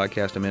guest of the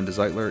podcast, Amanda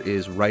Zeitler,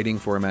 is writing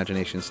for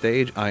Imagination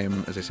Stage. I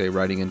am, as I say,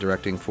 writing and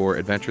directing for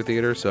Adventure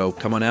Theater. So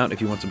come on out.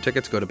 If you want some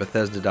tickets, go to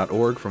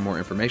Bethesda.org for more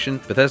information.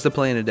 Bethesda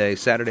Play-In-A-Day,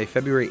 Saturday,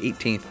 February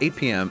 18th, 8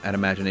 p.m. at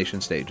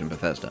Imagination Stage in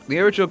Bethesda. The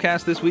original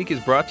cast this week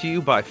is brought to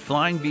you by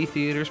Flying V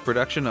Theater's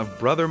production of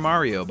Brother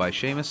Mario by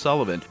Seamus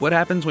Sullivan. What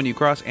happens when you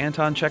cross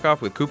Anton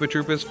Chekhov with Koopa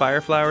Troopas, fire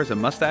flowers,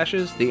 and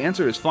mustaches? The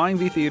answer is Flying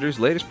V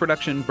Theater's latest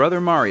production, Brother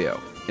Mario.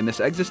 In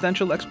this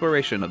existential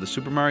exploration of the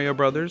Super Mario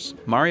Brothers,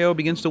 Mario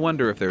begins to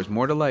wonder if there's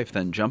more to life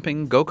than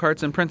jumping,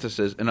 go-karts, and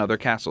princesses in other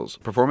castles.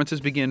 Performances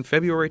begin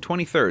February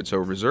 23rd, so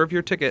reserve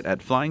your ticket at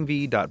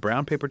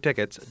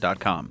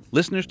flyingv.brownpapertickets.com.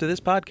 Listeners to this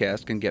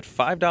podcast can get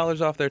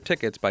 $5 off their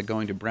tickets by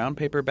going to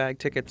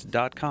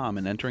brownpaperbagtickets.com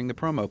and entering the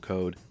promo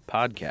code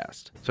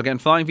podcast. So again,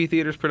 Flying V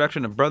Theater's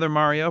production of Brother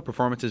Mario.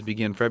 Performances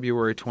begin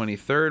February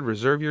 23rd.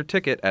 Reserve your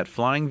ticket at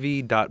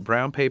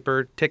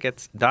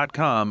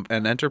flyingv.brownpapertickets.com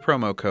and enter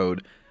promo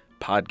code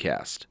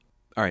podcast.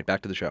 All right,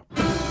 back to the show.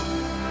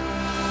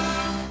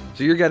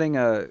 So you're getting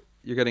an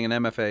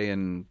MFA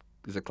in,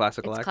 is it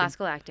classical acting?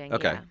 Classical acting.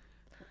 Okay.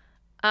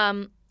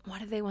 Yeah. What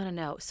do they want to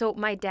know? So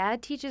my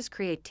dad teaches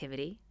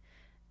creativity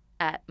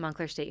at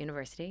Montclair State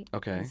University.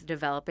 Okay. He's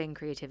developing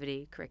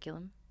creativity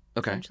curriculum.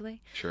 Okay.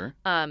 Essentially. Sure.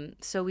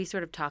 So we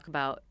sort of talk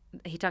about.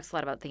 He talks a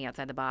lot about thinking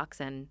outside the box,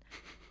 and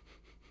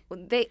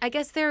I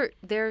guess they're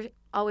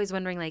always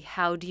wondering, like,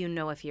 how do you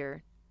know if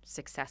you're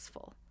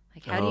successful?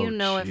 Like, how do you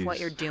know if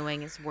what you're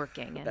doing is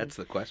working? And, that's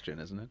the question,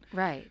 isn't it?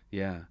 Right.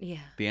 Yeah. Yeah.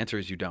 The answer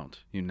is you don't.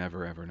 You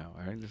never, ever know.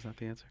 All right? Is that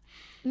the answer?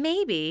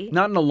 Maybe.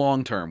 Not in a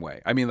long-term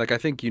way. I mean, like, I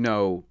think you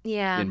know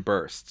in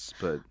bursts,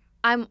 but...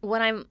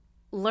 What I'm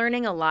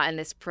learning a lot in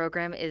this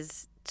program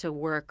is to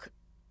work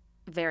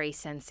very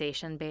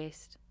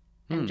sensation-based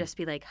and just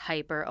be, like,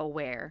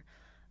 hyper-aware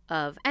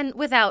of... And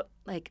without,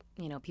 like,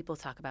 people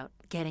talk about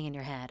getting in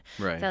your head.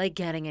 Right. Without, like,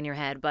 getting in your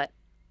head, but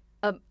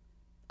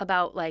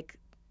about, like,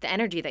 the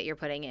energy that you're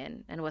putting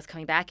in and what's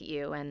coming back at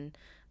you, and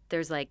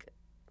there's like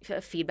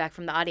feedback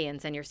from the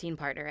audience and your scene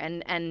partner,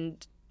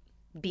 and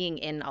being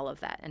in all of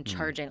that and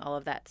charging all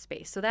of that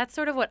space. So that's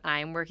sort of what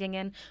I'm working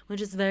in,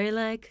 which is very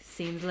like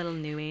seems a little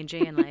new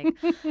agey and like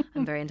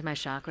I'm very into my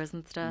chakras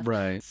and stuff.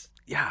 Right.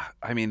 Yeah.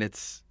 I mean,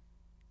 it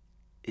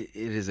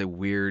is a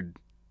weird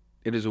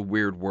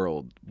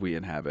world we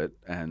inhabit,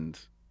 and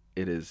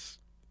it is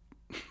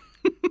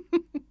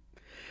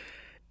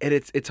and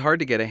it's hard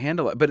to get a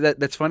handle on. But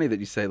that's funny that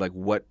you say, like,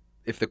 what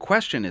if the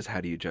question is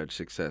how do you judge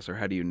success, or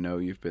how do you know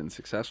you've been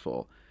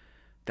successful?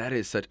 That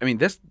is such, I mean,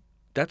 that's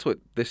what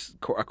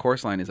a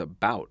chorus line is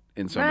about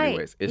in so many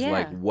ways. Is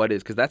like, what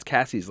is, because that's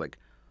Cassie's like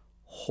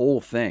whole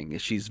thing.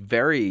 Is she's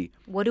very,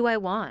 what do I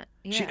want?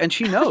 Yeah.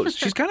 She knows.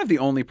 She's kind of the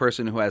only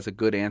person who has a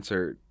good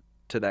answer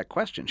to that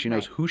question. She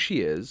knows who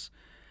she is,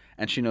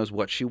 and she knows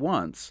what she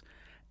wants.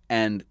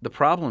 And the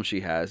problem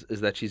she has is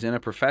that she's in a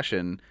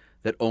profession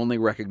that only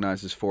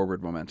recognizes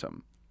forward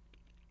momentum.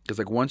 Because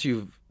like once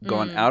you've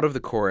gone out of the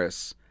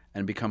chorus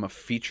and become a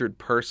featured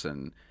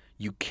person,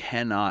 you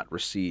cannot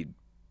recede.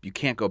 You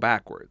can't go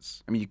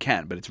backwards. I mean, you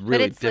can, but it's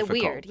really difficult. But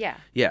it's weird, yeah.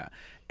 Yeah.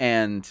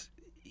 And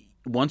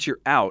once you're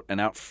out and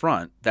out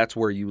front, that's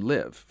where you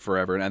live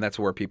forever, and that's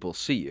where people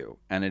see you.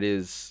 And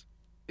the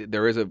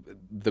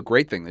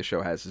great thing this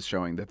show has is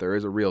showing that there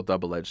is a real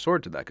double-edged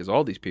sword to that, because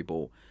all these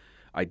people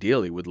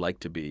ideally would like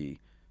to be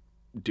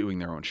doing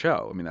their own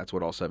show. I mean, that's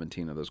what all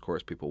 17 of those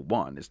chorus people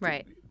want.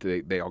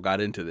 They all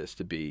got into this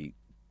to be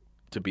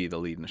the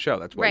lead in the show.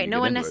 That's why right. No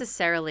one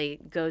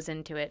necessarily goes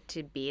into it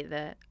to be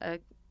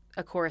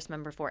a chorus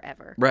member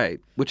forever. Right,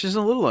 which is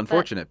a little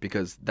unfortunate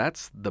because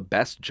that's the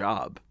best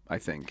job, I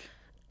think,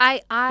 in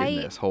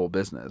this whole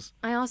business.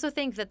 I also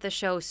think that the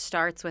show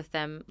starts with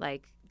them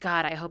like,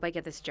 God, I hope I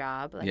get this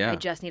job. Like, I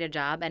just need a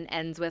job, and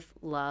ends with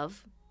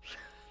love.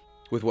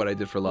 With What I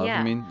Did for Love, yeah.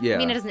 I mean? Yeah. I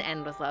mean, it doesn't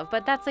end with love,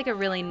 but that's like a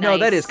really nice... No,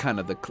 that is kind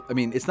of I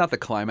mean, it's not the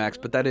climax,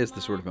 but that is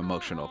the sort of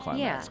emotional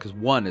climax. Because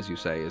one, as you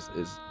say,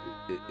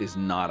 is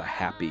not a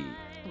happy...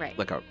 Right.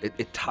 Like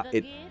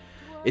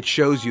it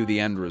shows you the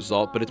end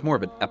result, but it's more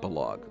of an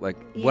epilogue. Like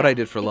What I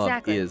Did for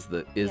Love is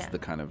the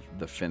kind of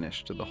the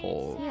finish to the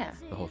whole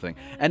thing.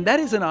 And that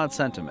is an odd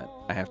sentiment,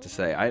 I have to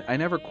say. I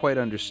never quite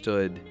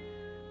understood...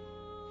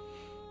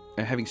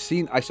 And having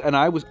seen...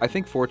 I was, I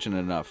think, fortunate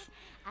enough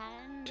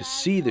to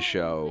see the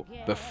show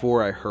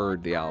before I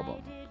heard the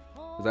album.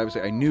 Because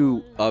obviously I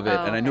knew of it,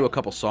 and I knew a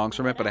couple songs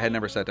from it, but I had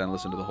never sat down and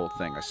listened to the whole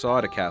thing. I saw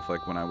it at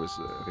Catholic when I was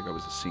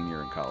a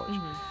senior in college.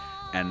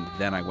 Mm-hmm. And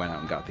then I went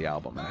out and got the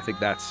album. And I think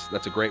that's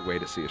a great way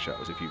to see a show,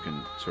 is if you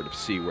can sort of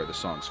see where the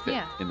songs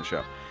fit in the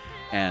show.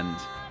 And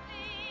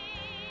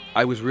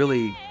I was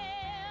really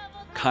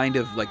kind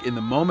of like, in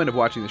the moment of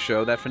watching the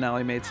show, that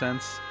finale made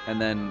sense.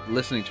 And then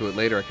listening to it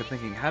later, I kept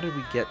thinking, how did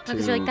we get to...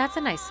 Because you're like, that's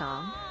a nice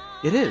song.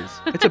 It is.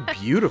 It's a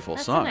beautiful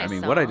song. Nice I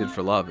mean, song. What I Did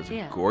for Love is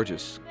a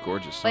gorgeous,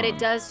 gorgeous song. But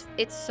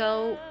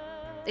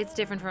it's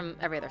different from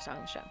every other song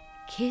in the show.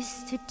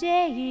 Kiss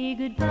today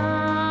goodbye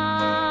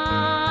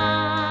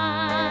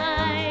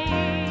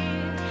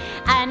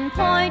and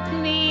point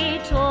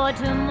me toward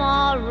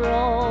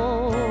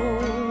tomorrow.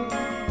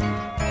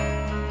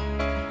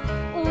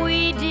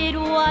 We did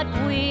what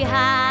we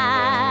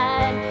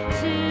had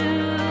to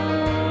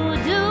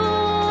do.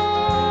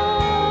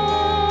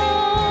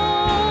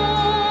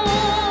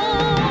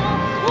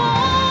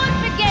 Won't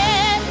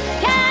forget,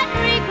 can't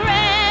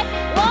regret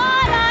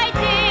what I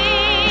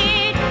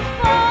did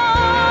for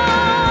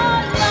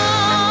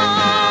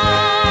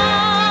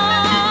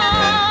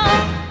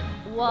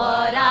love.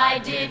 What I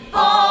did for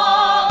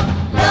love.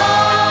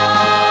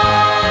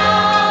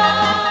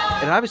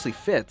 It obviously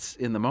fits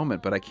in the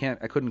moment, but I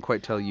couldn't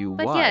quite tell you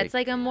but why. But yeah, it's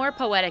like a more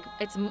poetic,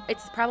 it's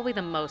probably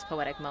the most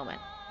poetic moment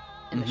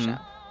in the show.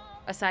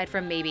 Aside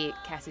from maybe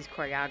Cassie's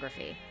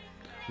choreography.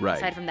 Right.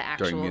 Aside from the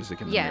actual... During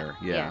Music in the Mirror.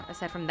 Yeah.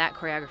 Aside from that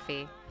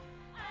choreography,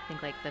 I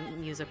think like the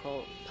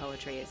musical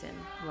poetry is in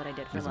What I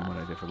Did for Love. What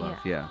I Did for Love,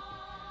 yeah.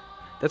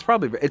 That's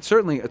probably... It's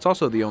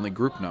also the only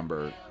group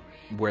number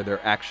where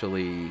they're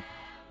actually,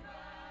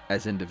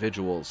 as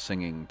individuals,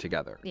 singing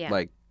together. Yeah.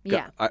 Like,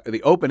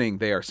 the opening,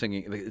 they are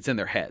singing, it's in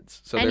their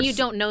heads. So and you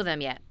don't know them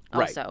yet,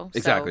 also. Right.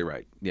 Exactly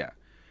right, yeah.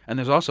 And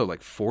there's also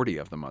like 40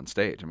 of them on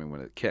stage. I mean, when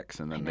it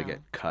kicks, and then they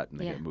get cut and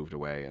they get moved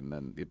away, and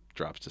then it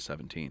drops to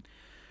 17.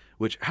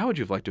 Which, how would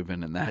you have liked to have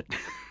been in that?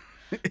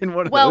 In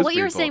one of those Well, what people?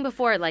 you were saying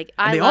before, like,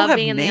 I love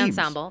being in the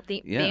ensemble.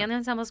 Being in the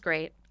ensemble is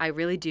great. I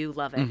really do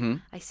love it. Mm-hmm.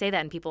 I say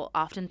that, and people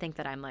often think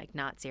that I'm like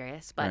not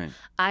serious, but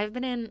I've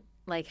been in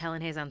like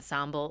Helen Hayes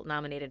ensemble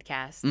nominated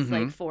casts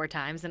like 4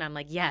 times, and I'm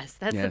like, yes,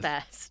 that's the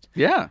best.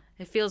 Yeah.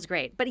 It feels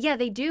great. But yeah,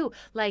 they do.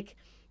 Like,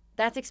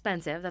 that's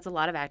expensive. That's a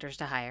lot of actors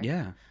to hire.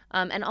 Yeah.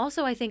 And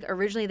also, I think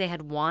originally they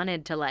had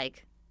wanted to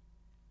like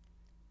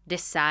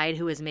decide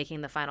who was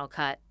making the final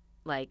cut,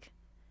 like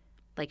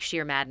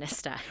Sheer Madness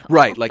style.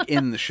 Right, like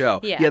in the show.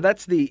 Yeah,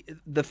 that's the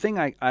thing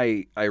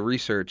I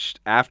researched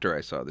after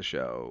I saw the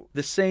show.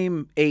 The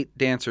same 8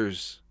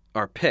 dancers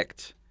are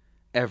picked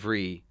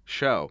every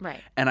show. Right.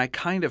 And I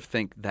kind of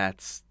think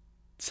that's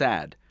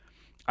sad.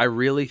 I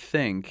really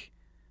think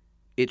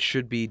it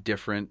should be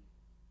different.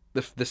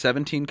 The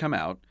 17 come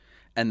out,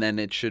 and then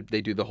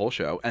they do the whole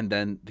show, and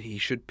then he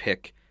should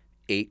pick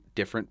 8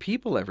 different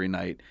people every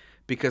night,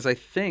 because I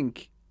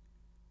think,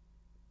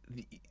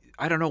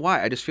 I don't know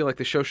why, I just feel like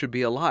the show should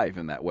be alive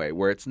in that way,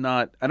 where it's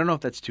not, I don't know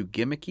if that's too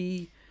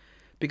gimmicky,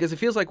 because it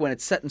feels like when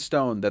it's set in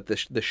stone that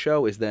the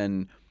show is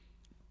then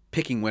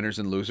picking winners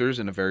and losers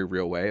in a very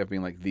real way of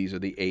being like, these are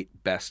the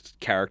 8 best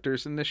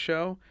characters in this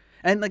show.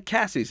 And like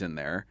Cassie's in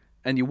there,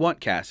 and you want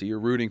Cassie, you're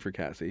rooting for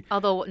Cassie.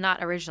 Although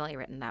not originally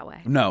written that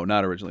way. No,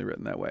 not originally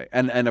written that way.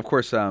 And of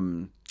course,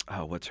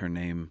 what's her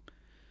name?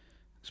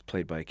 It's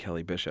played by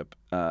Kelly Bishop.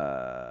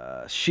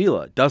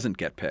 Sheila doesn't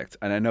get picked.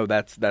 And I know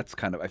that's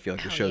kind of, I feel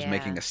like the show's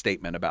making a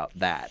statement about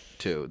that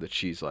too, that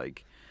she's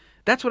like,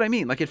 that's what I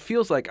mean. Like, it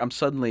feels like I'm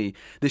suddenly,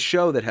 this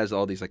show that has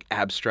all these like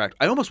abstract,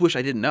 I almost wish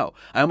I didn't know.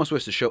 I almost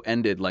wish the show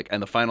ended like,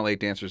 and the final 8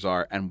 dancers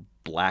are, and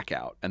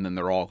blackout. And then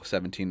they're all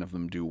 17 of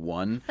them do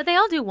one. But they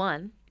all do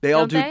one. They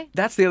all do. They?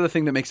 That's the other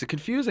thing that makes it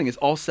confusing is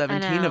all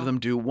 17 of them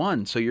do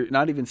one. So you're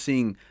not even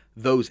seeing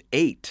those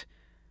 8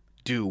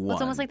 do one. Well,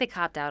 it's almost like they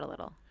copped out a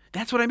little.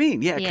 That's what I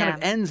mean. Yeah, it kind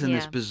of ends in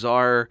this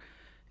bizarre.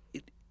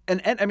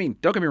 And I mean,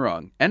 don't get me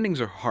wrong.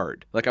 Endings are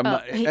hard. Like I'm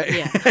not.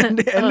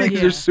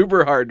 Endings are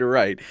super hard to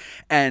write,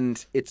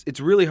 and it's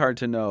really hard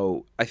to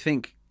know. I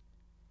think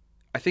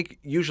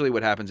usually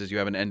what happens is you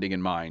have an ending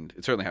in mind.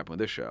 It certainly happened with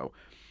this show,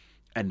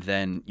 and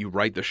then you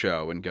write the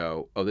show and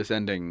go, "Oh, this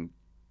ending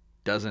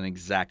doesn't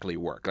exactly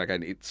work. Like I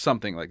need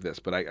something like this,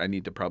 but I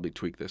need to probably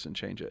tweak this and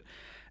change it."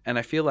 And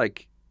I feel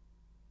like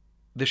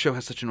this show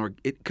has such an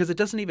because it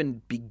doesn't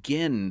even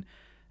begin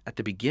at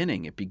the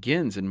beginning. It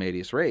begins in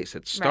Medias Res.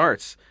 It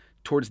starts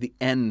towards the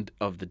end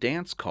of the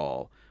dance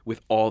call with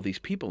all these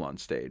people on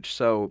stage.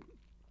 So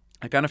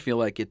I kind of feel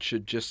like it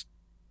should just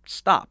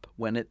stop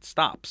when it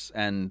stops,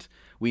 and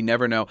we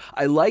never know.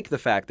 I like the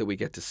fact that we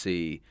get to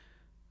see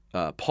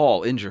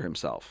Paul injure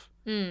himself.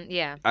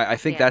 I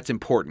think that's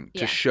important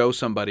to show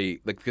somebody,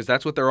 like, because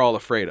that's what they're all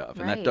afraid of,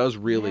 and that does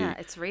really. Yeah,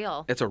 it's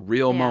real. It's a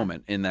real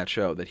moment in that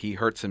show that he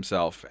hurts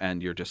himself,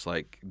 and you're just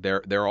like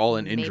they're all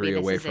an injury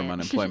away from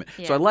unemployment.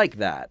 So I like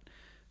that.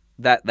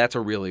 That's a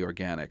really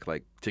organic,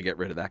 like, to get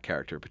rid of that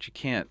character, but you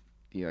can't.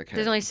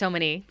 There's only so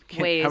many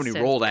ways. How many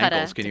to rolled cut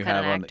ankles can you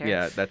have on?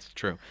 Yeah, that's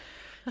true.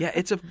 Yeah,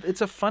 it's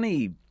a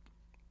funny.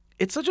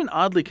 It's such an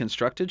oddly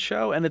constructed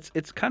show, and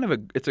it's kind of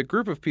it's a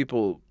group of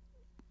people.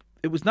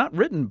 It was not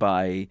written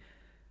by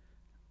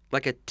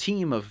like a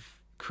team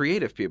of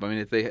creative people. I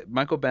mean,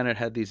 Michael Bennett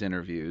had these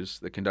interviews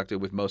that conducted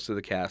with most of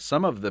the cast.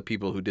 Some of the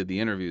people who did the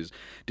interviews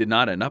did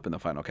not end up in the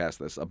final cast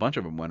of this. A bunch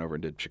of them went over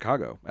and did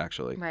Chicago,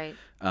 actually. Right.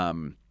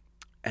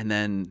 And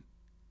then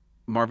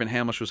Marvin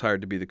Hamlish was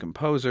hired to be the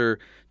composer.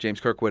 James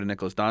Kirkwood and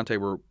Nicholas Dante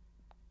were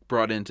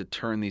brought in to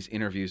turn these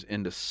interviews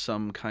into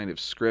some kind of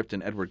script.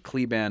 And Edward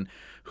Kleban,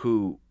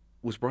 who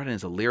was brought in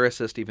as a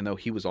lyricist, even though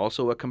he was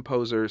also a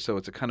composer. So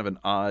it's a kind of an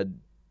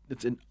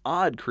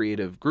odd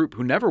creative group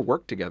who never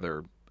worked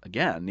together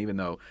again, even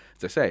though,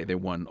 as I say, they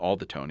won all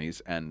the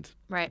Tonys and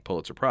the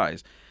Pulitzer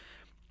Prize.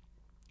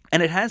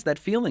 And it has that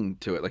feeling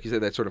to it, like you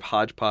said, that sort of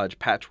hodgepodge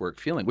patchwork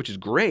feeling, which is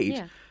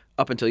great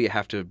up until you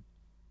have to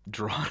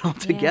draw it all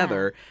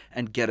together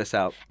and get us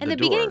out and the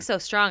door. Beginning's so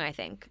strong, I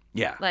think.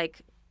 Yeah.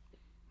 Like,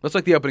 that's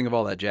like the opening of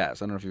All That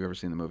Jazz. I don't know if you've ever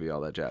seen the movie All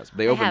That Jazz.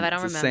 They open I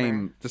don't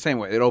remember. The same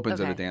way. It opens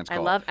at a dance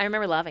call. I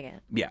remember loving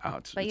it. Yeah,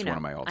 it's one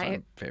of my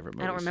all-time favorite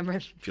movies. I don't remember.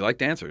 If you like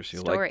dancers,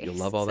 you'll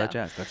love All That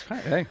Jazz. That's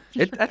fine. Hey,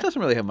 that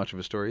doesn't really have much of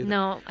a story either.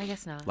 No, I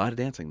guess not. A lot of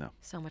dancing though.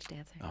 So much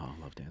dancing. Oh,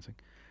 I love dancing.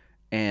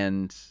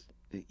 And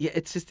yeah,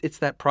 it's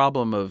that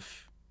problem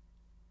of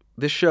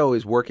this show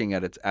is working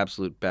at its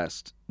absolute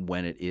best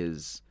when it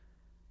is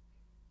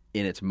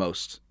in its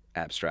most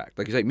abstract.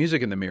 Like you say,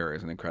 Music in the Mirror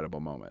is an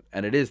incredible moment.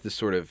 And it is this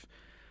sort of,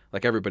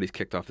 like, everybody's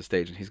kicked off the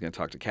stage and he's going to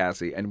talk to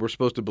Cassie, and we're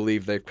supposed to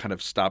believe they've kind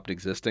of stopped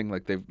existing.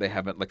 Like they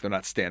haven't, like, they're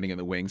not standing in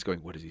the wings going,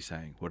 what is he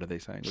saying? What are they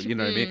saying? You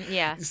know what I mean?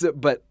 Yeah. So,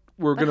 but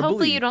we're going to believe.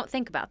 Hopefully you don't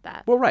think about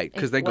that. Well, right,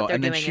 because they go,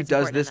 and then she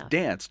does this enough.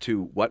 dance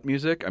to what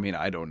music? I mean,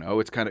 I don't know.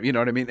 It's kind of, you know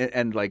what I mean?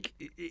 And like,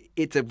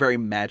 it's a very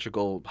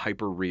magical,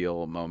 hyper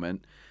real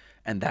moment.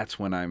 And that's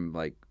when I'm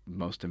like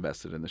most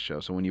invested in the show.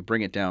 So when you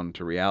bring it down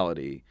to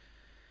reality,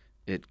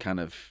 it kind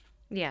of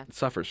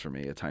suffers for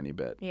me a tiny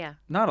bit. Yeah.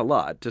 Not a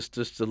lot,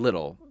 just a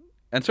little.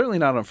 And certainly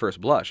not on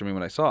first blush. I mean,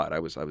 when I saw it, I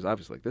was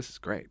obviously like, this is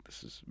great.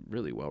 This is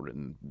really well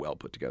written, well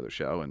put together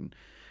show and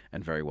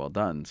very well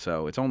done.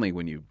 So it's only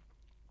when you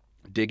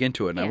dig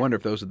into it. And I wonder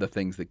if those are the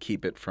things that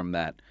keep it from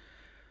that,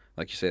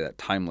 like you say, that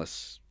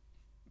timeless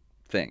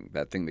thing,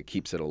 that thing that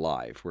keeps it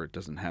alive, where it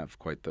doesn't have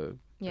quite the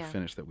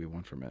finish that we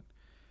want from it.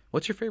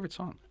 What's your favorite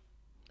song?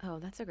 Oh,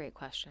 that's a great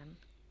question.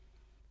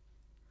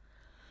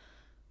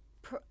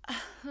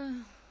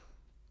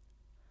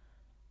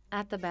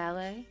 At the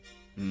ballet.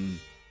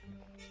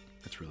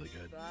 That's really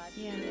good.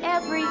 Yeah.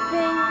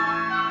 Everything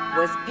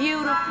was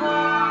beautiful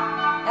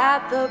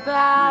at the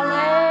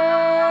ballet.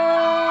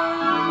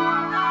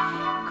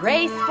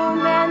 Graceful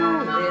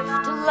men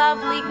lift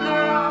lovely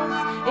girls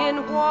in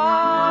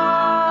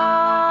white.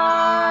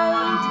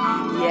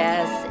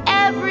 Yes,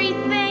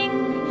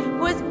 everything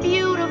was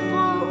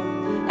beautiful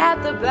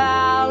at the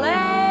ballet.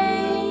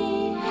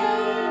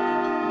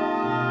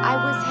 I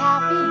was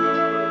happy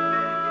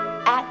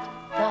at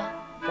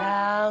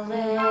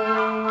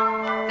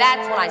ballet.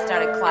 That's when I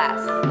started class.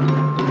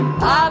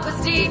 Up a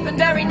steep and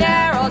very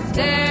narrow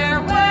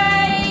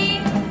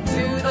stairway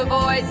to the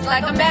voice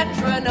like a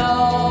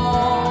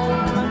metronome.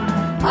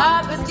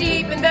 Up a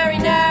steep and very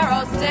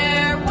narrow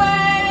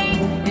stairway.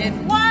 It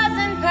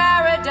wasn't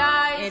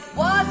paradise. It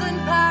wasn't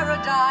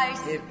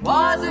paradise. It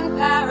wasn't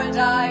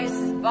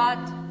paradise, but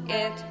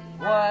it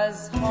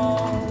was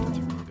home. That's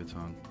a really good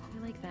song.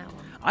 I like that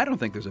one. I don't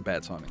think there's a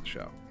bad song in the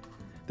show.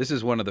 This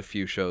is one of the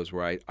few shows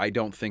where I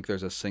don't think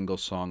there's a single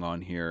song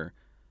on here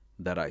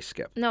that I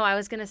skip. No, I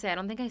was going to say, I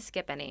don't think I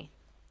skip any.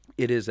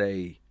 It is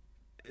there's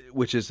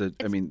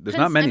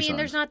not many songs.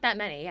 There's not that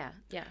many, yeah.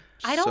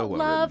 I So don't well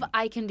love written.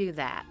 I Can Do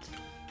That.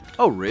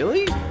 Oh,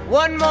 really?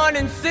 One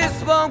morning,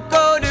 sis won't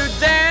go to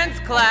dance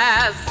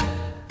class.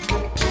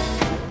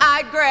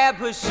 I grab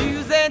her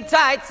shoes and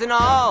tights and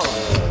all,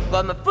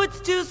 but my foot's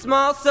too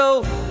small,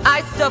 so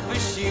I stuff her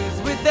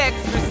shoes with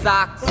extra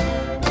socks.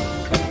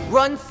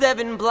 Run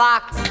 7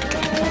 blocks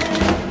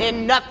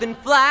in nothing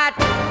flat.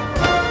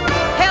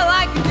 Hell,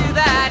 I can do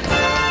that.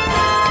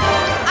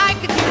 I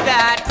can do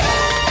that.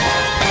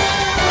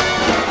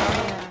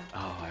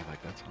 Oh, I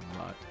like that song a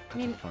lot. That's I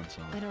mean, a fun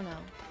song. I don't know.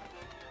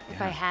 If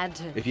Yeah. I had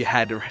to. If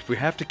we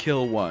have to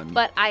kill one.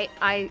 But I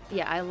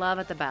love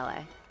At the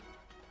Ballet.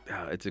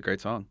 It's a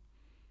great song.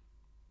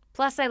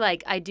 Plus,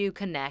 I do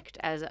connect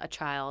as a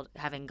child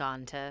having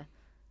gone to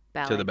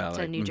ballet, the ballet.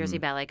 to New Jersey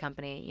Ballet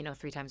Company,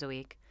 3 times a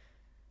week.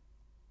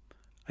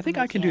 I think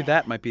I Can Do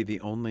That might be the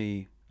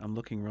only. I'm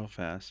looking real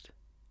fast.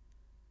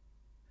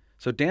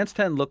 So Dance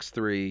 10 Looks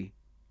 3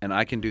 and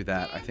I Can Do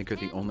That, I think, are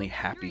the only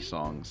happy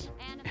songs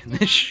in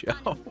this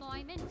show.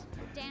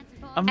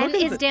 And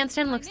is Dance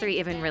 10 Looks 3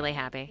 even really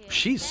happy?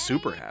 She's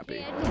super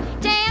happy.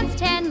 Dance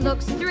 10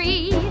 looks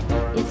 3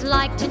 is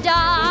like to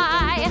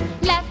die.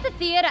 Left the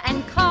theater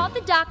and called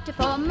the doctor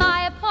for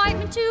my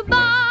appointment to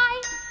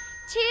buy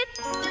tits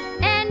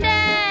and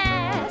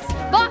ass.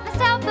 Bought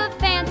myself a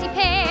fancy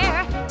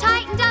pair.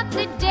 Tightened up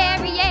the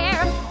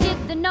derriere.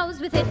 Did the nose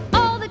with it,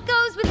 all that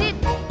goes with it.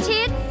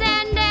 Tits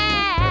and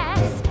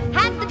ass.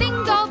 Had the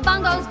bingo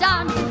bongos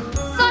done.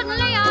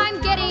 Suddenly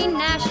I'm getting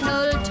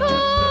national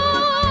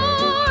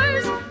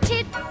tours.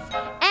 Tits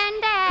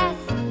and ass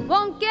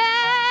won't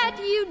get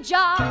you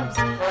jobs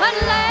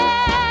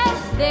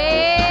unless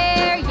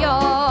they're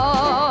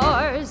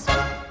yours.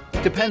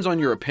 Depends on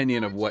your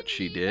opinion of what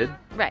she did.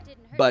 Right.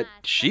 But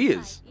she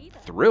is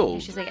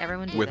thrilled She's like,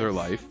 everyone do with her this.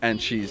 life, and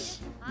she's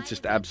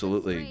just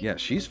absolutely,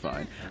 she's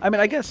fine. I mean,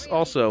 I guess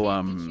also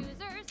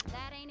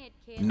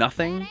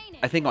Nothing,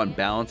 I think on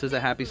balance is a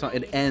happy song.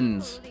 It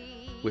ends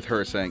with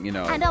her saying,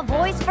 And a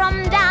voice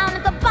from down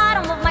at the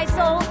bottom of my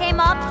soul came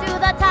up to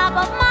the top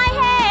of my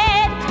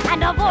head.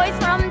 And a voice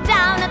from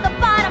down at the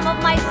bottom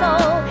of my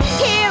soul,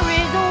 here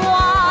is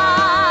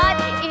what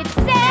it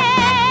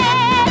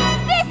said.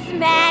 This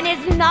man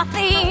is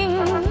nothing.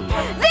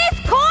 This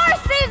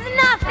course is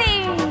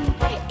nothing.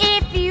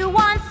 If you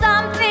want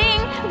something,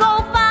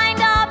 go find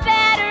a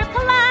better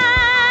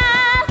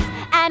class.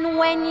 And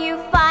when you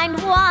find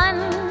one,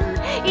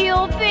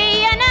 you'll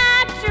be an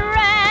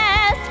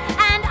actress.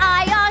 And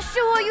I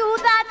assure you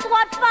that's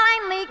what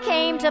finally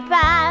came to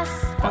pass.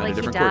 Find like a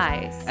different he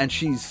dies. course.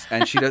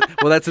 And she does.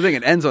 Well, that's the thing.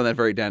 It ends on that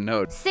very down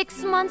note.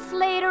 6 months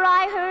later,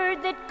 I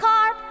heard that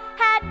Carp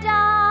had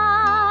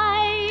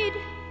died.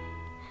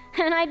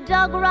 And I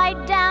dug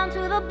right down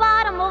to the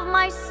bottom of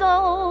my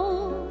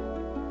soul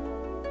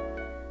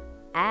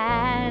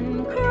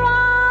and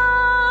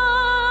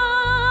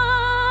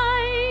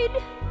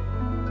cried,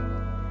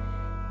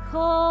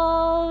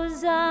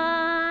 'cause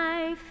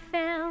I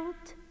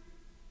felt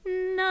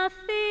nothing.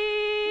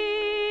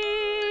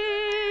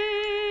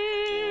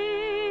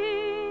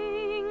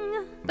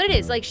 But it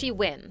is like she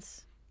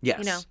wins.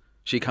 Yes.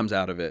 She comes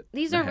out of it.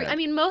 These are, ahead. I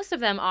mean, most of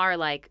them are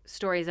like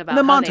stories about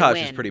the how montage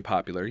they is win. pretty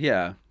popular.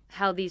 Yeah.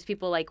 How these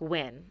people like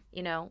win, or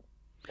Yeah,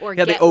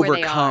 get they where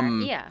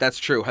overcome. They are. Yeah. That's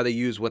true. How they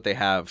use what they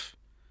have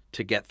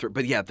to get through.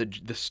 But yeah,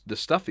 the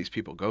stuff these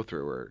people go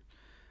through are,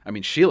 I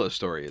mean, Sheila's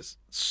story is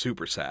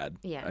super sad.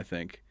 Yeah. I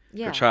think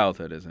Yeah. her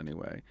childhood is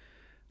anyway.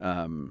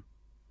 Yeah,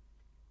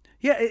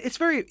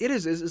 it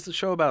is. It's a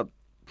show about,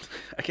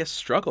 I guess,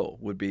 struggle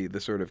would be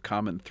the sort of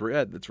common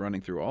thread that's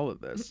running through all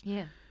of this.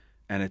 Yeah.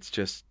 And it's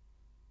just,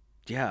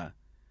 yeah,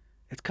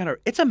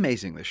 it's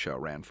amazing this show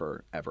ran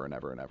for ever and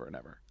ever and ever and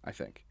ever, I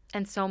think.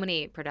 And so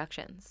many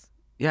productions.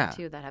 Yeah.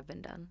 Too, that have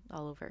been done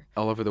all over.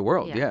 All over the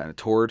world, Yeah. yeah. And it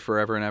toured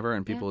forever and ever,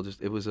 and people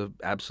it was an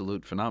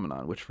absolute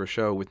phenomenon, which for a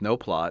show with no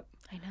plot,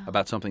 I know.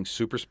 about something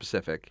super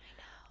specific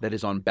that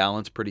is on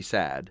balance pretty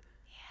sad,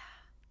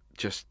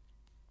 just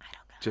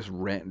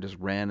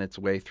ran its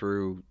way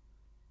through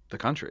the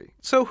country.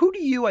 So who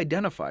do you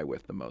identify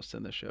with the most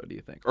in this show, do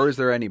you think? Or is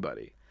there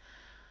anybody?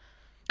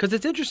 Because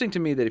it's interesting to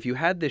me that if you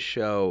had this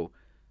show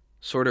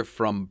sort of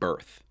from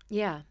birth,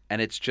 Yeah.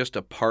 and it's just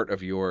a part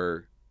of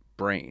your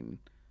brain,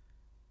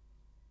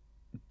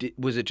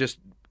 was it just,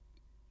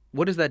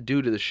 what does that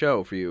do to the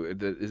show for you?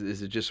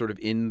 Is it just sort of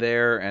in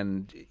there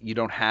and you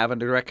don't have a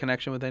direct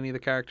connection with any of the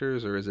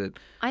characters, or is it?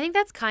 I think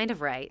that's kind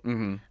of right.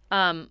 Mm-hmm.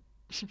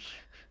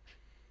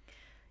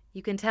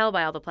 You can tell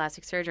by all the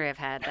plastic surgery I've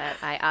had that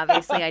I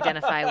obviously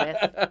identify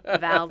with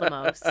Val the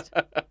most.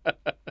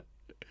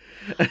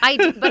 But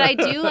I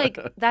do like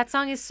that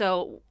song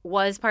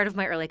was part of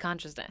my early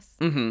consciousness.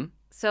 Mm-hmm.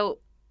 So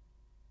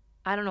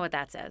I don't know what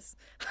that says.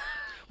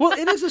 Well,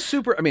 it is a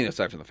super. I mean,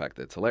 aside from the fact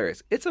that it's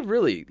hilarious, it's a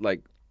really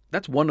like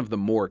that's one of the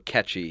more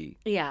catchy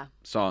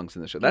songs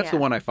in the show. That's the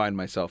one I find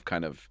myself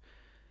kind of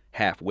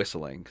half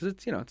whistling because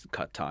it's it's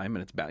cut time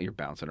and you're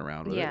bouncing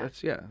around with it.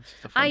 It's just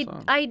a fun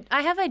song.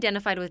 I have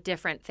identified with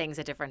different things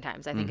at different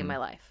times. I think in my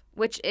life,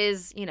 which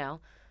is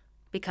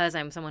because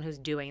I'm someone who's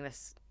doing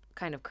this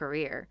kind of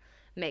career,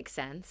 makes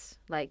sense.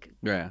 Like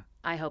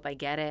I hope I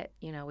get it.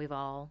 We've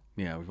all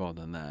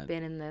done that.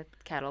 Been in the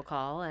cattle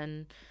call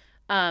and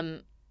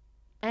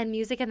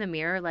music in the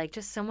mirror. Like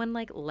just someone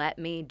like let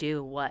me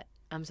do what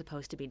I'm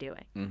supposed to be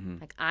doing. Mm-hmm.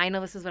 Like I know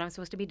this is what I'm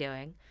supposed to be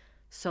doing.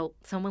 So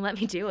someone let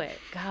me do it.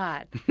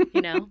 God,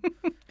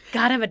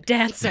 God, I'm a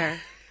dancer.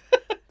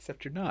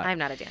 Except you're not. I'm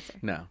not a dancer.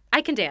 No.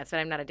 I can dance, but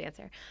I'm not a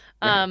dancer.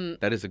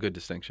 That is a good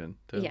distinction,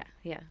 too.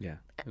 Yeah. Yeah.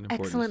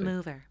 Excellent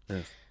mover.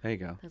 Yes. There you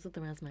go. That's what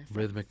the resume says.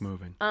 Rhythmic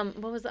moving.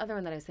 What was the other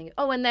one that I was thinking?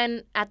 Oh, and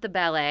then at the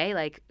ballet,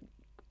 like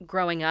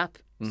growing up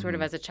sort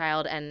of as a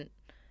child and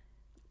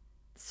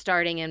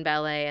starting in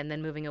ballet and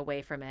then moving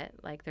away from it.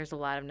 Like there's a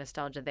lot of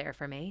nostalgia there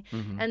for me.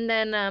 Mm-hmm. And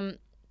then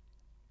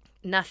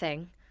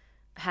nothing.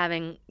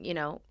 Having,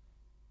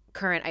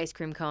 current ice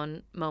cream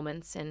cone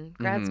moments in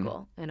grad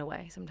school in a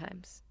way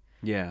sometimes.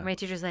 Yeah. My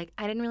teacher's like,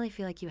 I didn't really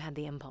feel like you had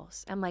the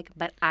impulse. I'm like,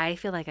 but I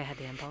feel like I had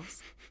the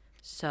impulse.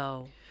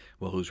 So.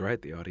 Well, who's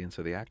right, the audience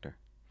or the actor?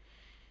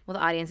 Well,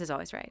 the audience is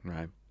always right.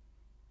 Right.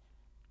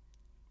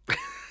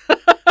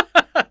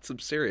 Some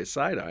serious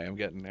side eye I'm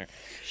getting there.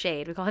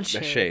 Shade. We call it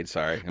shade. Shade,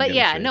 sorry. But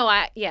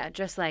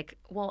just like,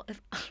 well,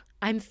 if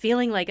I'm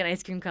feeling like an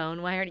ice cream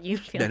cone, why aren't you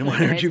feeling then like why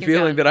an aren't ice you cream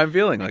feeling cone? that I'm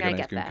feeling like I an ice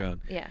get cream that.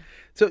 cone? Yeah.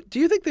 So do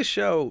you think this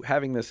show,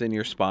 having this in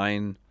your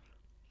spine,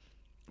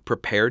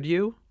 prepared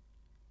you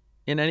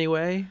in any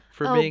way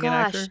for being an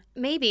actor?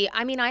 Maybe.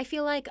 I mean, I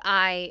feel like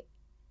I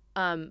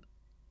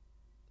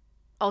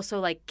also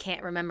like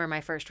can't remember my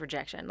first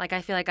rejection. Like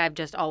I feel like I've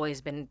just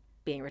always been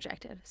being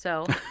rejected.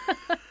 So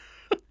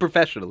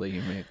professionally,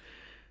 you mean?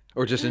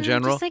 Or just in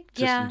general?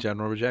 Just in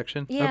general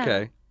rejection? Yeah.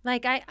 Okay.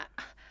 Like I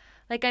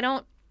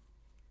don't.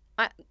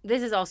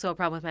 This is also a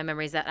problem with my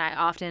memories that I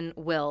often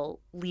will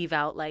leave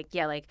out like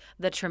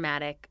the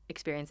traumatic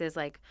experiences.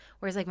 Like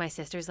whereas like my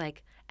sister's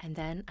like, and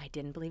then I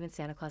didn't believe in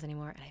Santa Claus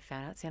anymore, and I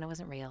found out Santa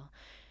wasn't real,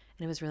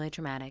 and it was really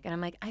traumatic. And I'm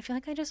like, I feel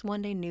like I just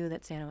one day knew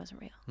that Santa wasn't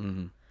real.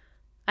 Mm-hmm.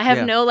 I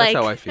have no like.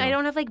 That's how I feel. I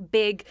don't have like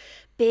big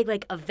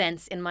like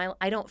events in my.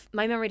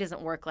 My memory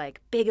doesn't work like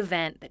big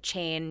event that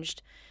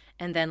changed,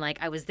 and then like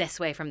I was this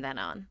way from then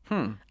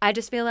on. I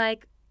just feel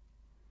like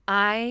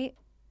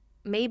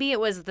maybe it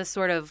was the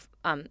sort of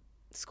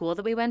school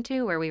that we went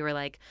to where we were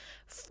like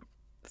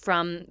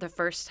from the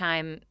first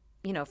time,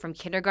 from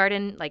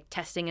kindergarten, like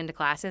testing into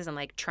classes and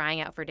like trying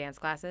out for dance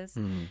classes,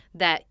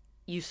 that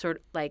you sort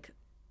of like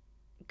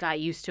got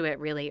used to it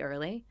really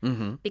early.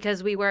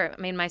 Because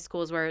my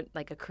schools were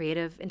like a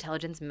creative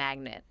intelligence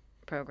magnet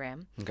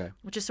program,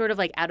 which is sort of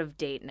like out of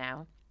date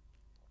now.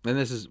 And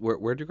this is,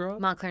 where'd you grow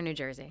up? Montclair, New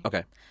Jersey.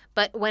 Okay.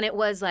 But when it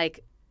was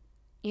like,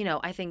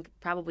 I think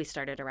probably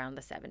started around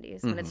the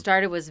 70s. When it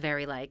started was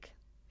very like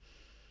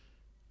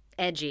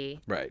edgy.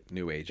 Right.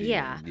 New agey.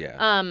 Yeah.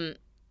 Yeah.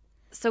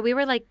 So we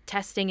were like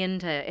testing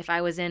into if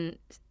I was in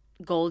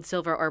gold,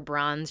 silver, or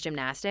bronze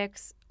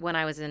gymnastics when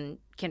I was in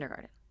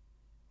kindergarten.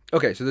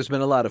 Okay, so there's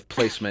been a lot of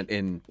placement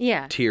in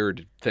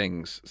tiered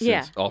things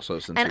since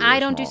And I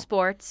don't do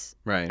sports.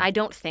 Right. I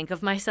don't think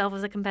of myself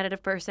as a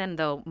competitive person,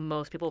 though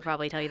most people will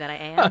probably tell you that I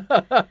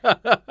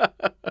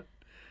am.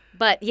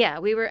 But yeah,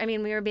 we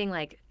were being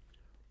like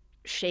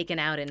shaken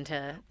out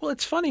into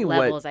it's funny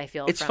levels, I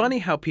feel. It's funny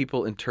how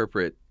people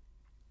interpret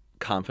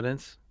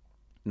confidence,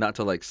 not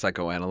to like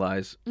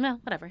psychoanalyze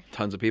whatever.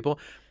 Tons of people,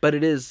 but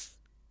it is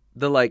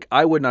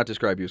I would not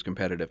describe you as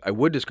competitive. I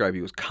would describe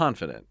you as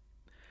confident.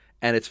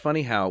 And it's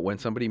funny how when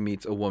somebody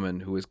meets a woman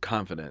who is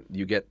confident,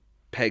 you get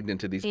pegged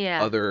into these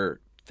other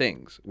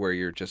things where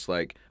you're just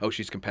like, oh,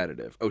 she's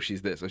competitive. Oh,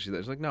 she's this. Oh, she's that.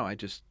 It's like, no,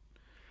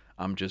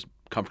 I'm just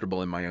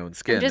comfortable in my own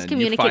skin. I'm just and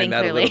communicating you find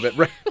that clearly. A little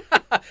bit,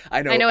 right?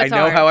 I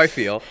know how I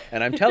feel,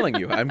 and I'm telling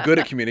you, I'm good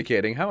at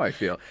communicating how I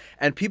feel.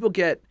 And people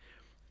get,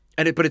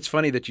 but it's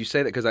funny that you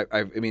say that because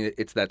I mean,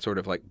 it's that sort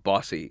of like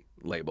bossy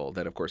label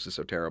that, of course, is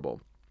so terrible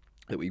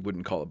that we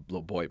wouldn't call a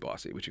little boy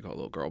bossy, which you call a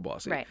little girl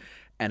bossy. Right.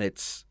 And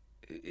it's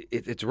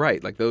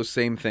right. Like those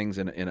same things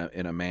in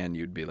a man,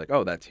 you'd be like,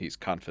 oh, he's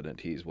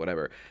confident, he's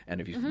whatever. And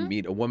if you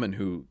meet a woman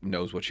who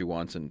knows what she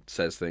wants and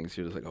says things,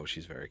 you're just like, oh,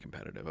 she's very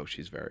competitive. Oh,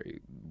 she's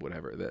very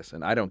whatever this.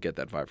 And I don't get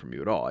that vibe from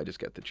you at all. I just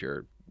get that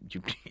you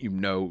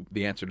know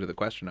the answer to the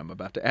question I'm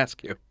about to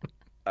ask you.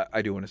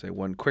 I do want to say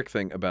one quick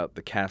thing about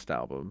the Cast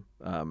album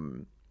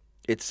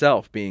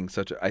itself being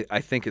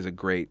I think is a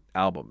great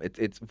album.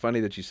 It's funny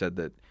that you said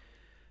that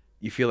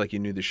you feel like you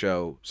knew the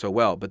show so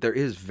well, but there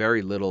is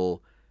very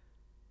little.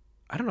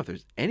 I don't know if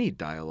there's any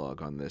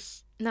dialogue on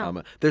this.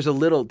 No. There's a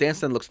little.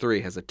 Dance Then Looks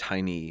 3 has a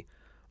tiny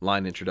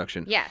line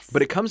introduction. Yes.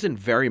 But it comes in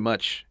very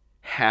much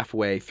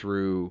halfway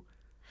through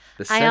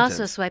the I sentence.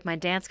 also swiped my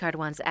dance card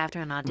once after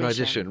an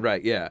audition.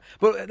 Right, yeah.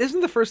 But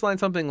isn't the first line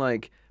something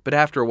like, but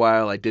after a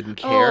while I didn't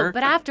care? Oh,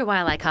 but after a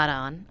while I caught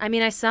on. I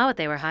mean, I saw what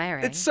they were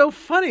hiring. It's so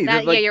funny.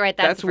 Yeah, you're right.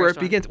 That's the where first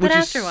it begins, one. But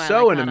which is after a while,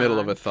 so I in the caught middle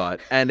on. of a thought.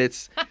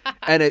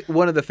 And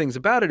one of the things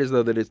about it is,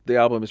 though, that the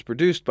album is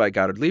produced by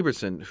Goddard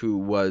Lieberson, who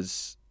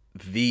was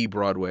the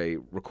Broadway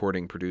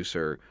recording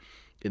producer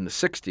in the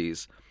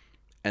 60s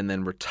and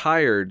then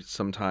retired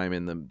sometime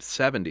in the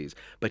 70s,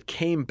 but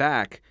came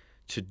back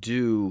to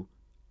do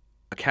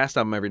a cast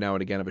album every now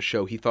and again of a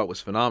show he thought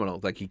was phenomenal.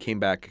 Like he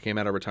came out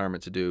of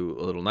retirement to do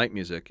A Little Night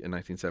Music in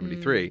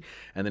 1973,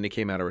 and then he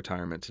came out of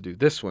retirement to do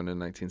this one in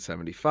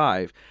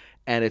 1975.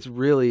 And it's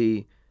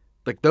really,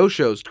 like, those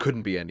shows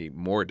couldn't be any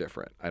more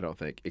different, I don't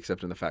think,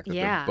 except in the fact that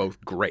they're both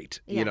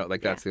great. Yeah. You know,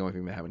 like that's the only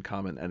thing they have in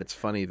common. And it's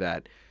funny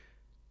that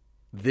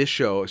this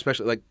show,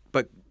 especially,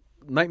 but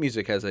Night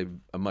Music has a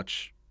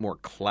much more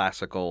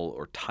classical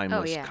or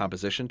timeless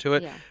composition to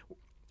it. Yeah.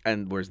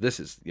 And whereas this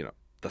is,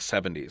 the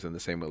 70s in the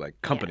same way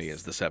like Company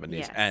is the 70s.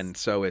 Yes. And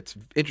so it's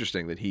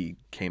interesting that he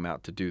came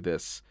out to do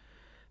this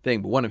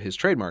thing. But one of his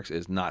trademarks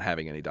is not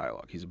having any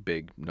dialogue. He's a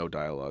big no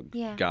dialogue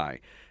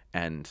guy.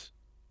 And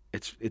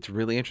it's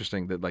really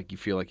interesting that like you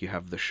feel like you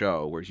have the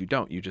show, whereas you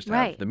don't. You just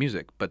have the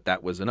music. But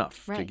that was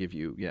enough to give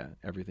you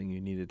everything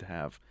you needed to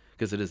have,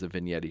 because it is a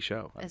vignette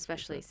show.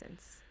 Especially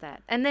since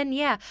that. And then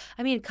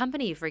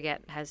Company, you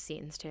forget, has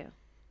scenes too.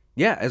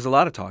 Yeah, there's a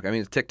lot of talk. I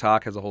mean,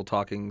 TikTok has a whole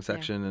talking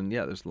section, and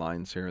there's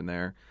lines here and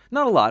there.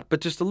 Not a lot,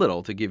 but just a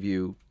little to get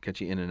you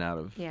in and out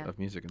of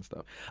music and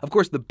stuff. Of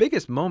course, the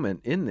biggest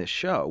moment in this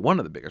show, one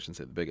of the biggest, I shouldn't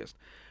say the biggest,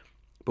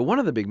 but one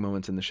of the big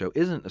moments in the show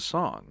isn't a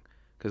song,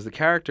 because the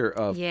character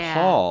of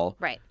Paul,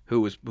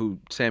 who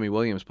Sammy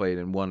Williams played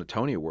and won a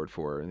Tony Award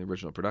for in the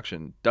original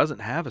production, doesn't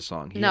have a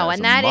song. He has and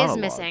a that monologue.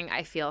 is missing,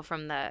 I feel,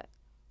 from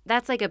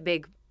that's like a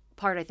big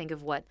part, I think,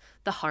 of what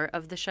the heart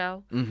of the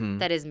show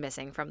that is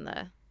missing from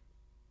the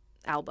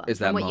album. Is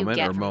that what moment you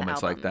get or from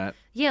moments the like album. that?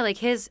 Yeah, like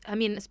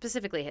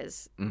specifically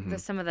his,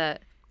 some of the.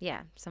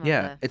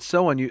 It's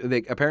so unusual.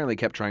 They apparently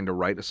kept trying to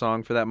write a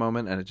song for that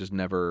moment, and it just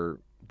never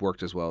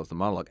worked as well as the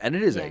monologue. And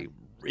it is a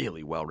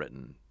really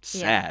well-written,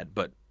 sad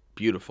but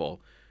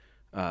beautiful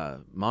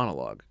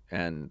monologue.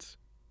 And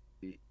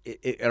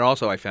and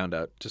also I found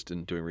out, just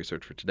in doing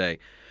research for today,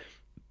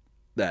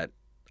 that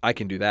I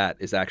Can Do That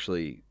is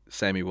actually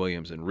Sammy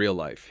Williams in real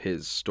life,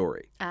 his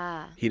story.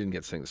 He didn't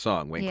get to sing the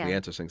song. Wayne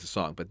Cleanto sings the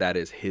song, but that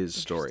is his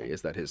story,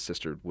 is that his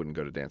sister wouldn't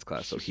go to dance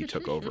class, so he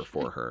took over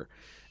for her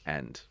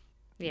and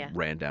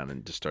ran down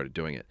and just started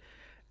doing it.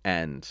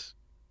 And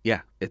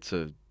it's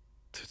a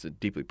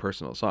deeply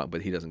personal song,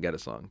 but he doesn't get a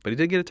song. But he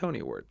did get a Tony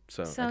Award.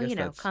 So I guess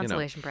that's,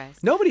 consolation prize.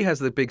 Nobody has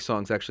the big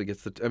songs actually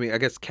gets the, I mean, I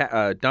guess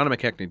Donna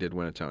McKechnie did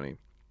win a Tony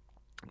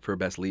for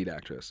Best Lead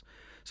Actress.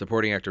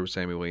 Supporting actor was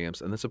Sammy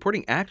Williams. And the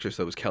supporting actress,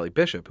 though, was Kelly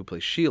Bishop, who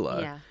plays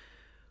Sheila,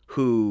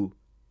 who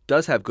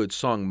does have good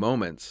song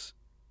moments,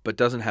 but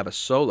doesn't have a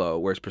solo,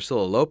 whereas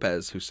Priscilla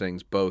Lopez, who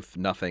sings both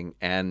Nothing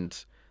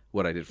and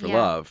What I Did for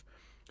Love,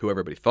 who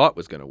everybody thought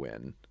was going to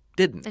win,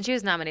 didn't. And she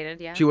was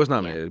nominated, She was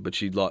nominated, but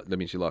she lost. I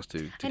mean, she lost to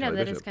I know, Kelly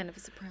that Bishop. is kind of a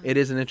surprise. It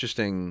is an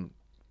interesting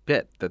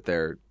bit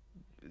that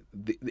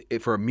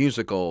for a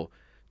musical,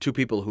 two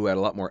people who had a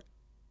lot more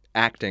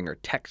acting or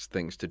text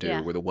things to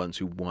do were the ones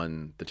who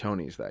won the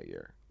Tonys that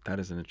year. That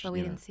is an interesting. But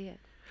we didn't see it.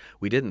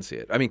 We didn't see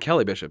it. I mean,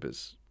 Kelly Bishop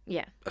is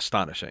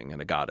astonishing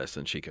and a goddess,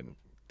 and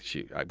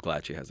I'm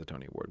glad she has a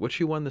Tony Award, which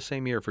she won the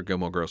same year for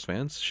Gilmore Girls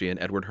fans. She and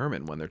Edward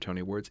Herrmann won their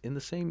Tony Awards in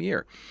the same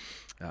year.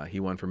 He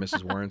won for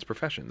Mrs. Warren's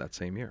Profession that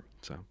same year.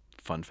 So,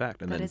 fun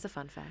fact. And that then is a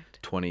fun fact.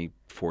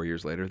 24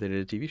 years later, they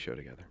did a TV show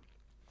together.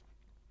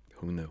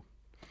 Who knew?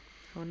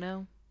 Oh,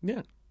 no.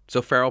 Yeah.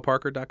 So,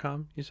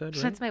 FarrellParker.com, you said,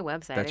 right? That's my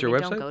website. That's your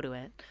website? Don't go to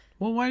it.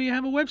 Well, why do you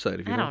have a website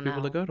if you don't want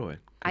people know. to go to it?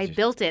 I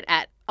built it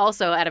I was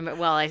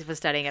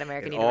studying at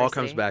American University. It all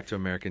comes back to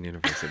American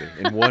University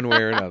in one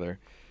way or another.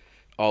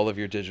 All of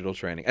your digital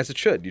training. As it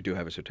should. You do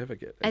have a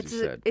certificate, as you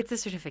said. It's a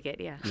certificate,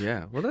 yeah.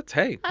 Yeah. Well,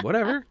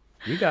 whatever.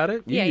 You got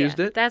it. You used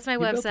it. That's my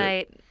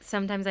website.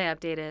 Sometimes I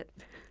update it.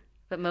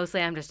 But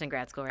mostly I'm just in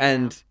grad school right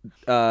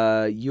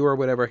now. And Your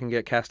Whatever I Can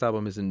Get cast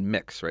album is in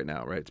mix right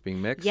now, right? It's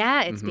being mixed?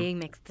 Yeah, it's being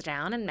mixed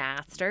down and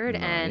mastered.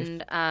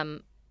 Nice.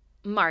 And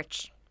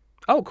March.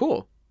 Oh,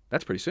 cool.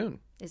 That's pretty soon.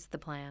 Is the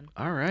plan.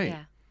 All right.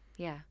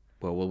 Yeah.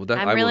 Well,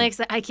 I'm really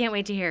excited. I can't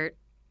wait to hear it.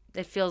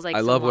 It feels like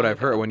I so love what long I've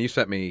heard. ago. When you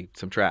sent me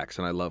some tracks,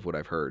 and I love what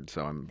I've heard,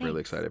 so I'm really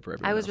excited for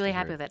everyone. I was really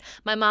happy with it.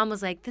 My mom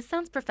was like, "This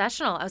sounds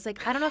professional." I was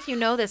like, "I don't know if you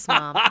know this,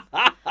 Mom,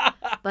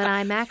 but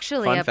I'm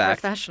actually a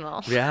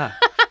professional." Yeah.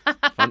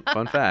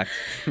 Fun fact.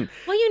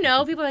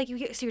 Well, people are like,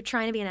 "So you're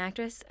trying to be an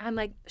actress?" I'm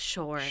like,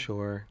 "Sure."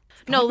 Sure.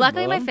 No,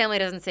 luckily my family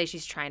doesn't say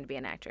she's trying to be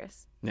an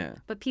actress. Yeah.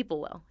 But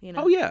people will,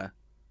 Oh yeah.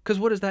 Because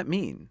what does that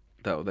mean,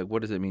 though? Like,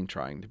 what does it mean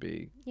trying to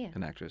be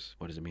an actress?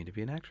 What does it mean to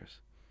be an actress?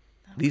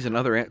 These and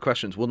other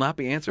questions will not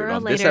be answered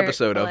on this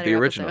episode of The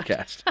Original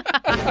Cast.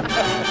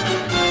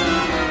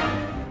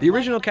 The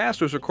original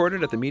cast was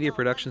recorded at the Media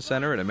Production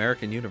Center at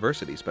American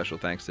University. Special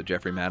thanks to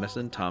Jeffrey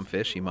Madison, Tom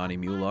Fish, Imani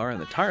Mular, and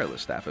the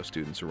tireless staff of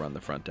students who run the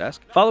front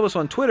desk. Follow us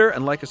on Twitter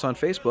and like us on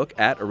Facebook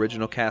at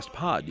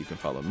OriginalCastPod. You can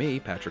follow me,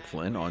 Patrick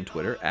Flynn, on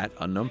Twitter at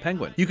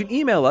UnknownPenguin. You can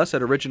email us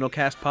at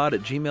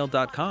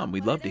originalcastpod@gmail.com.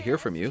 We'd love to hear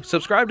from you.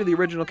 Subscribe to the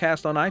Original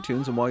Cast on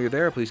iTunes, and while you're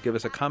there, please give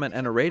us a comment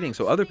and a rating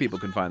so other people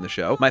can find the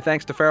show. My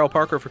thanks to Farrell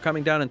Parker for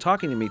coming down and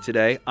talking to me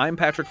today. I'm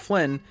Patrick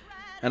Flynn,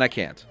 and I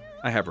can't.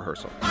 I have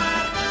rehearsal.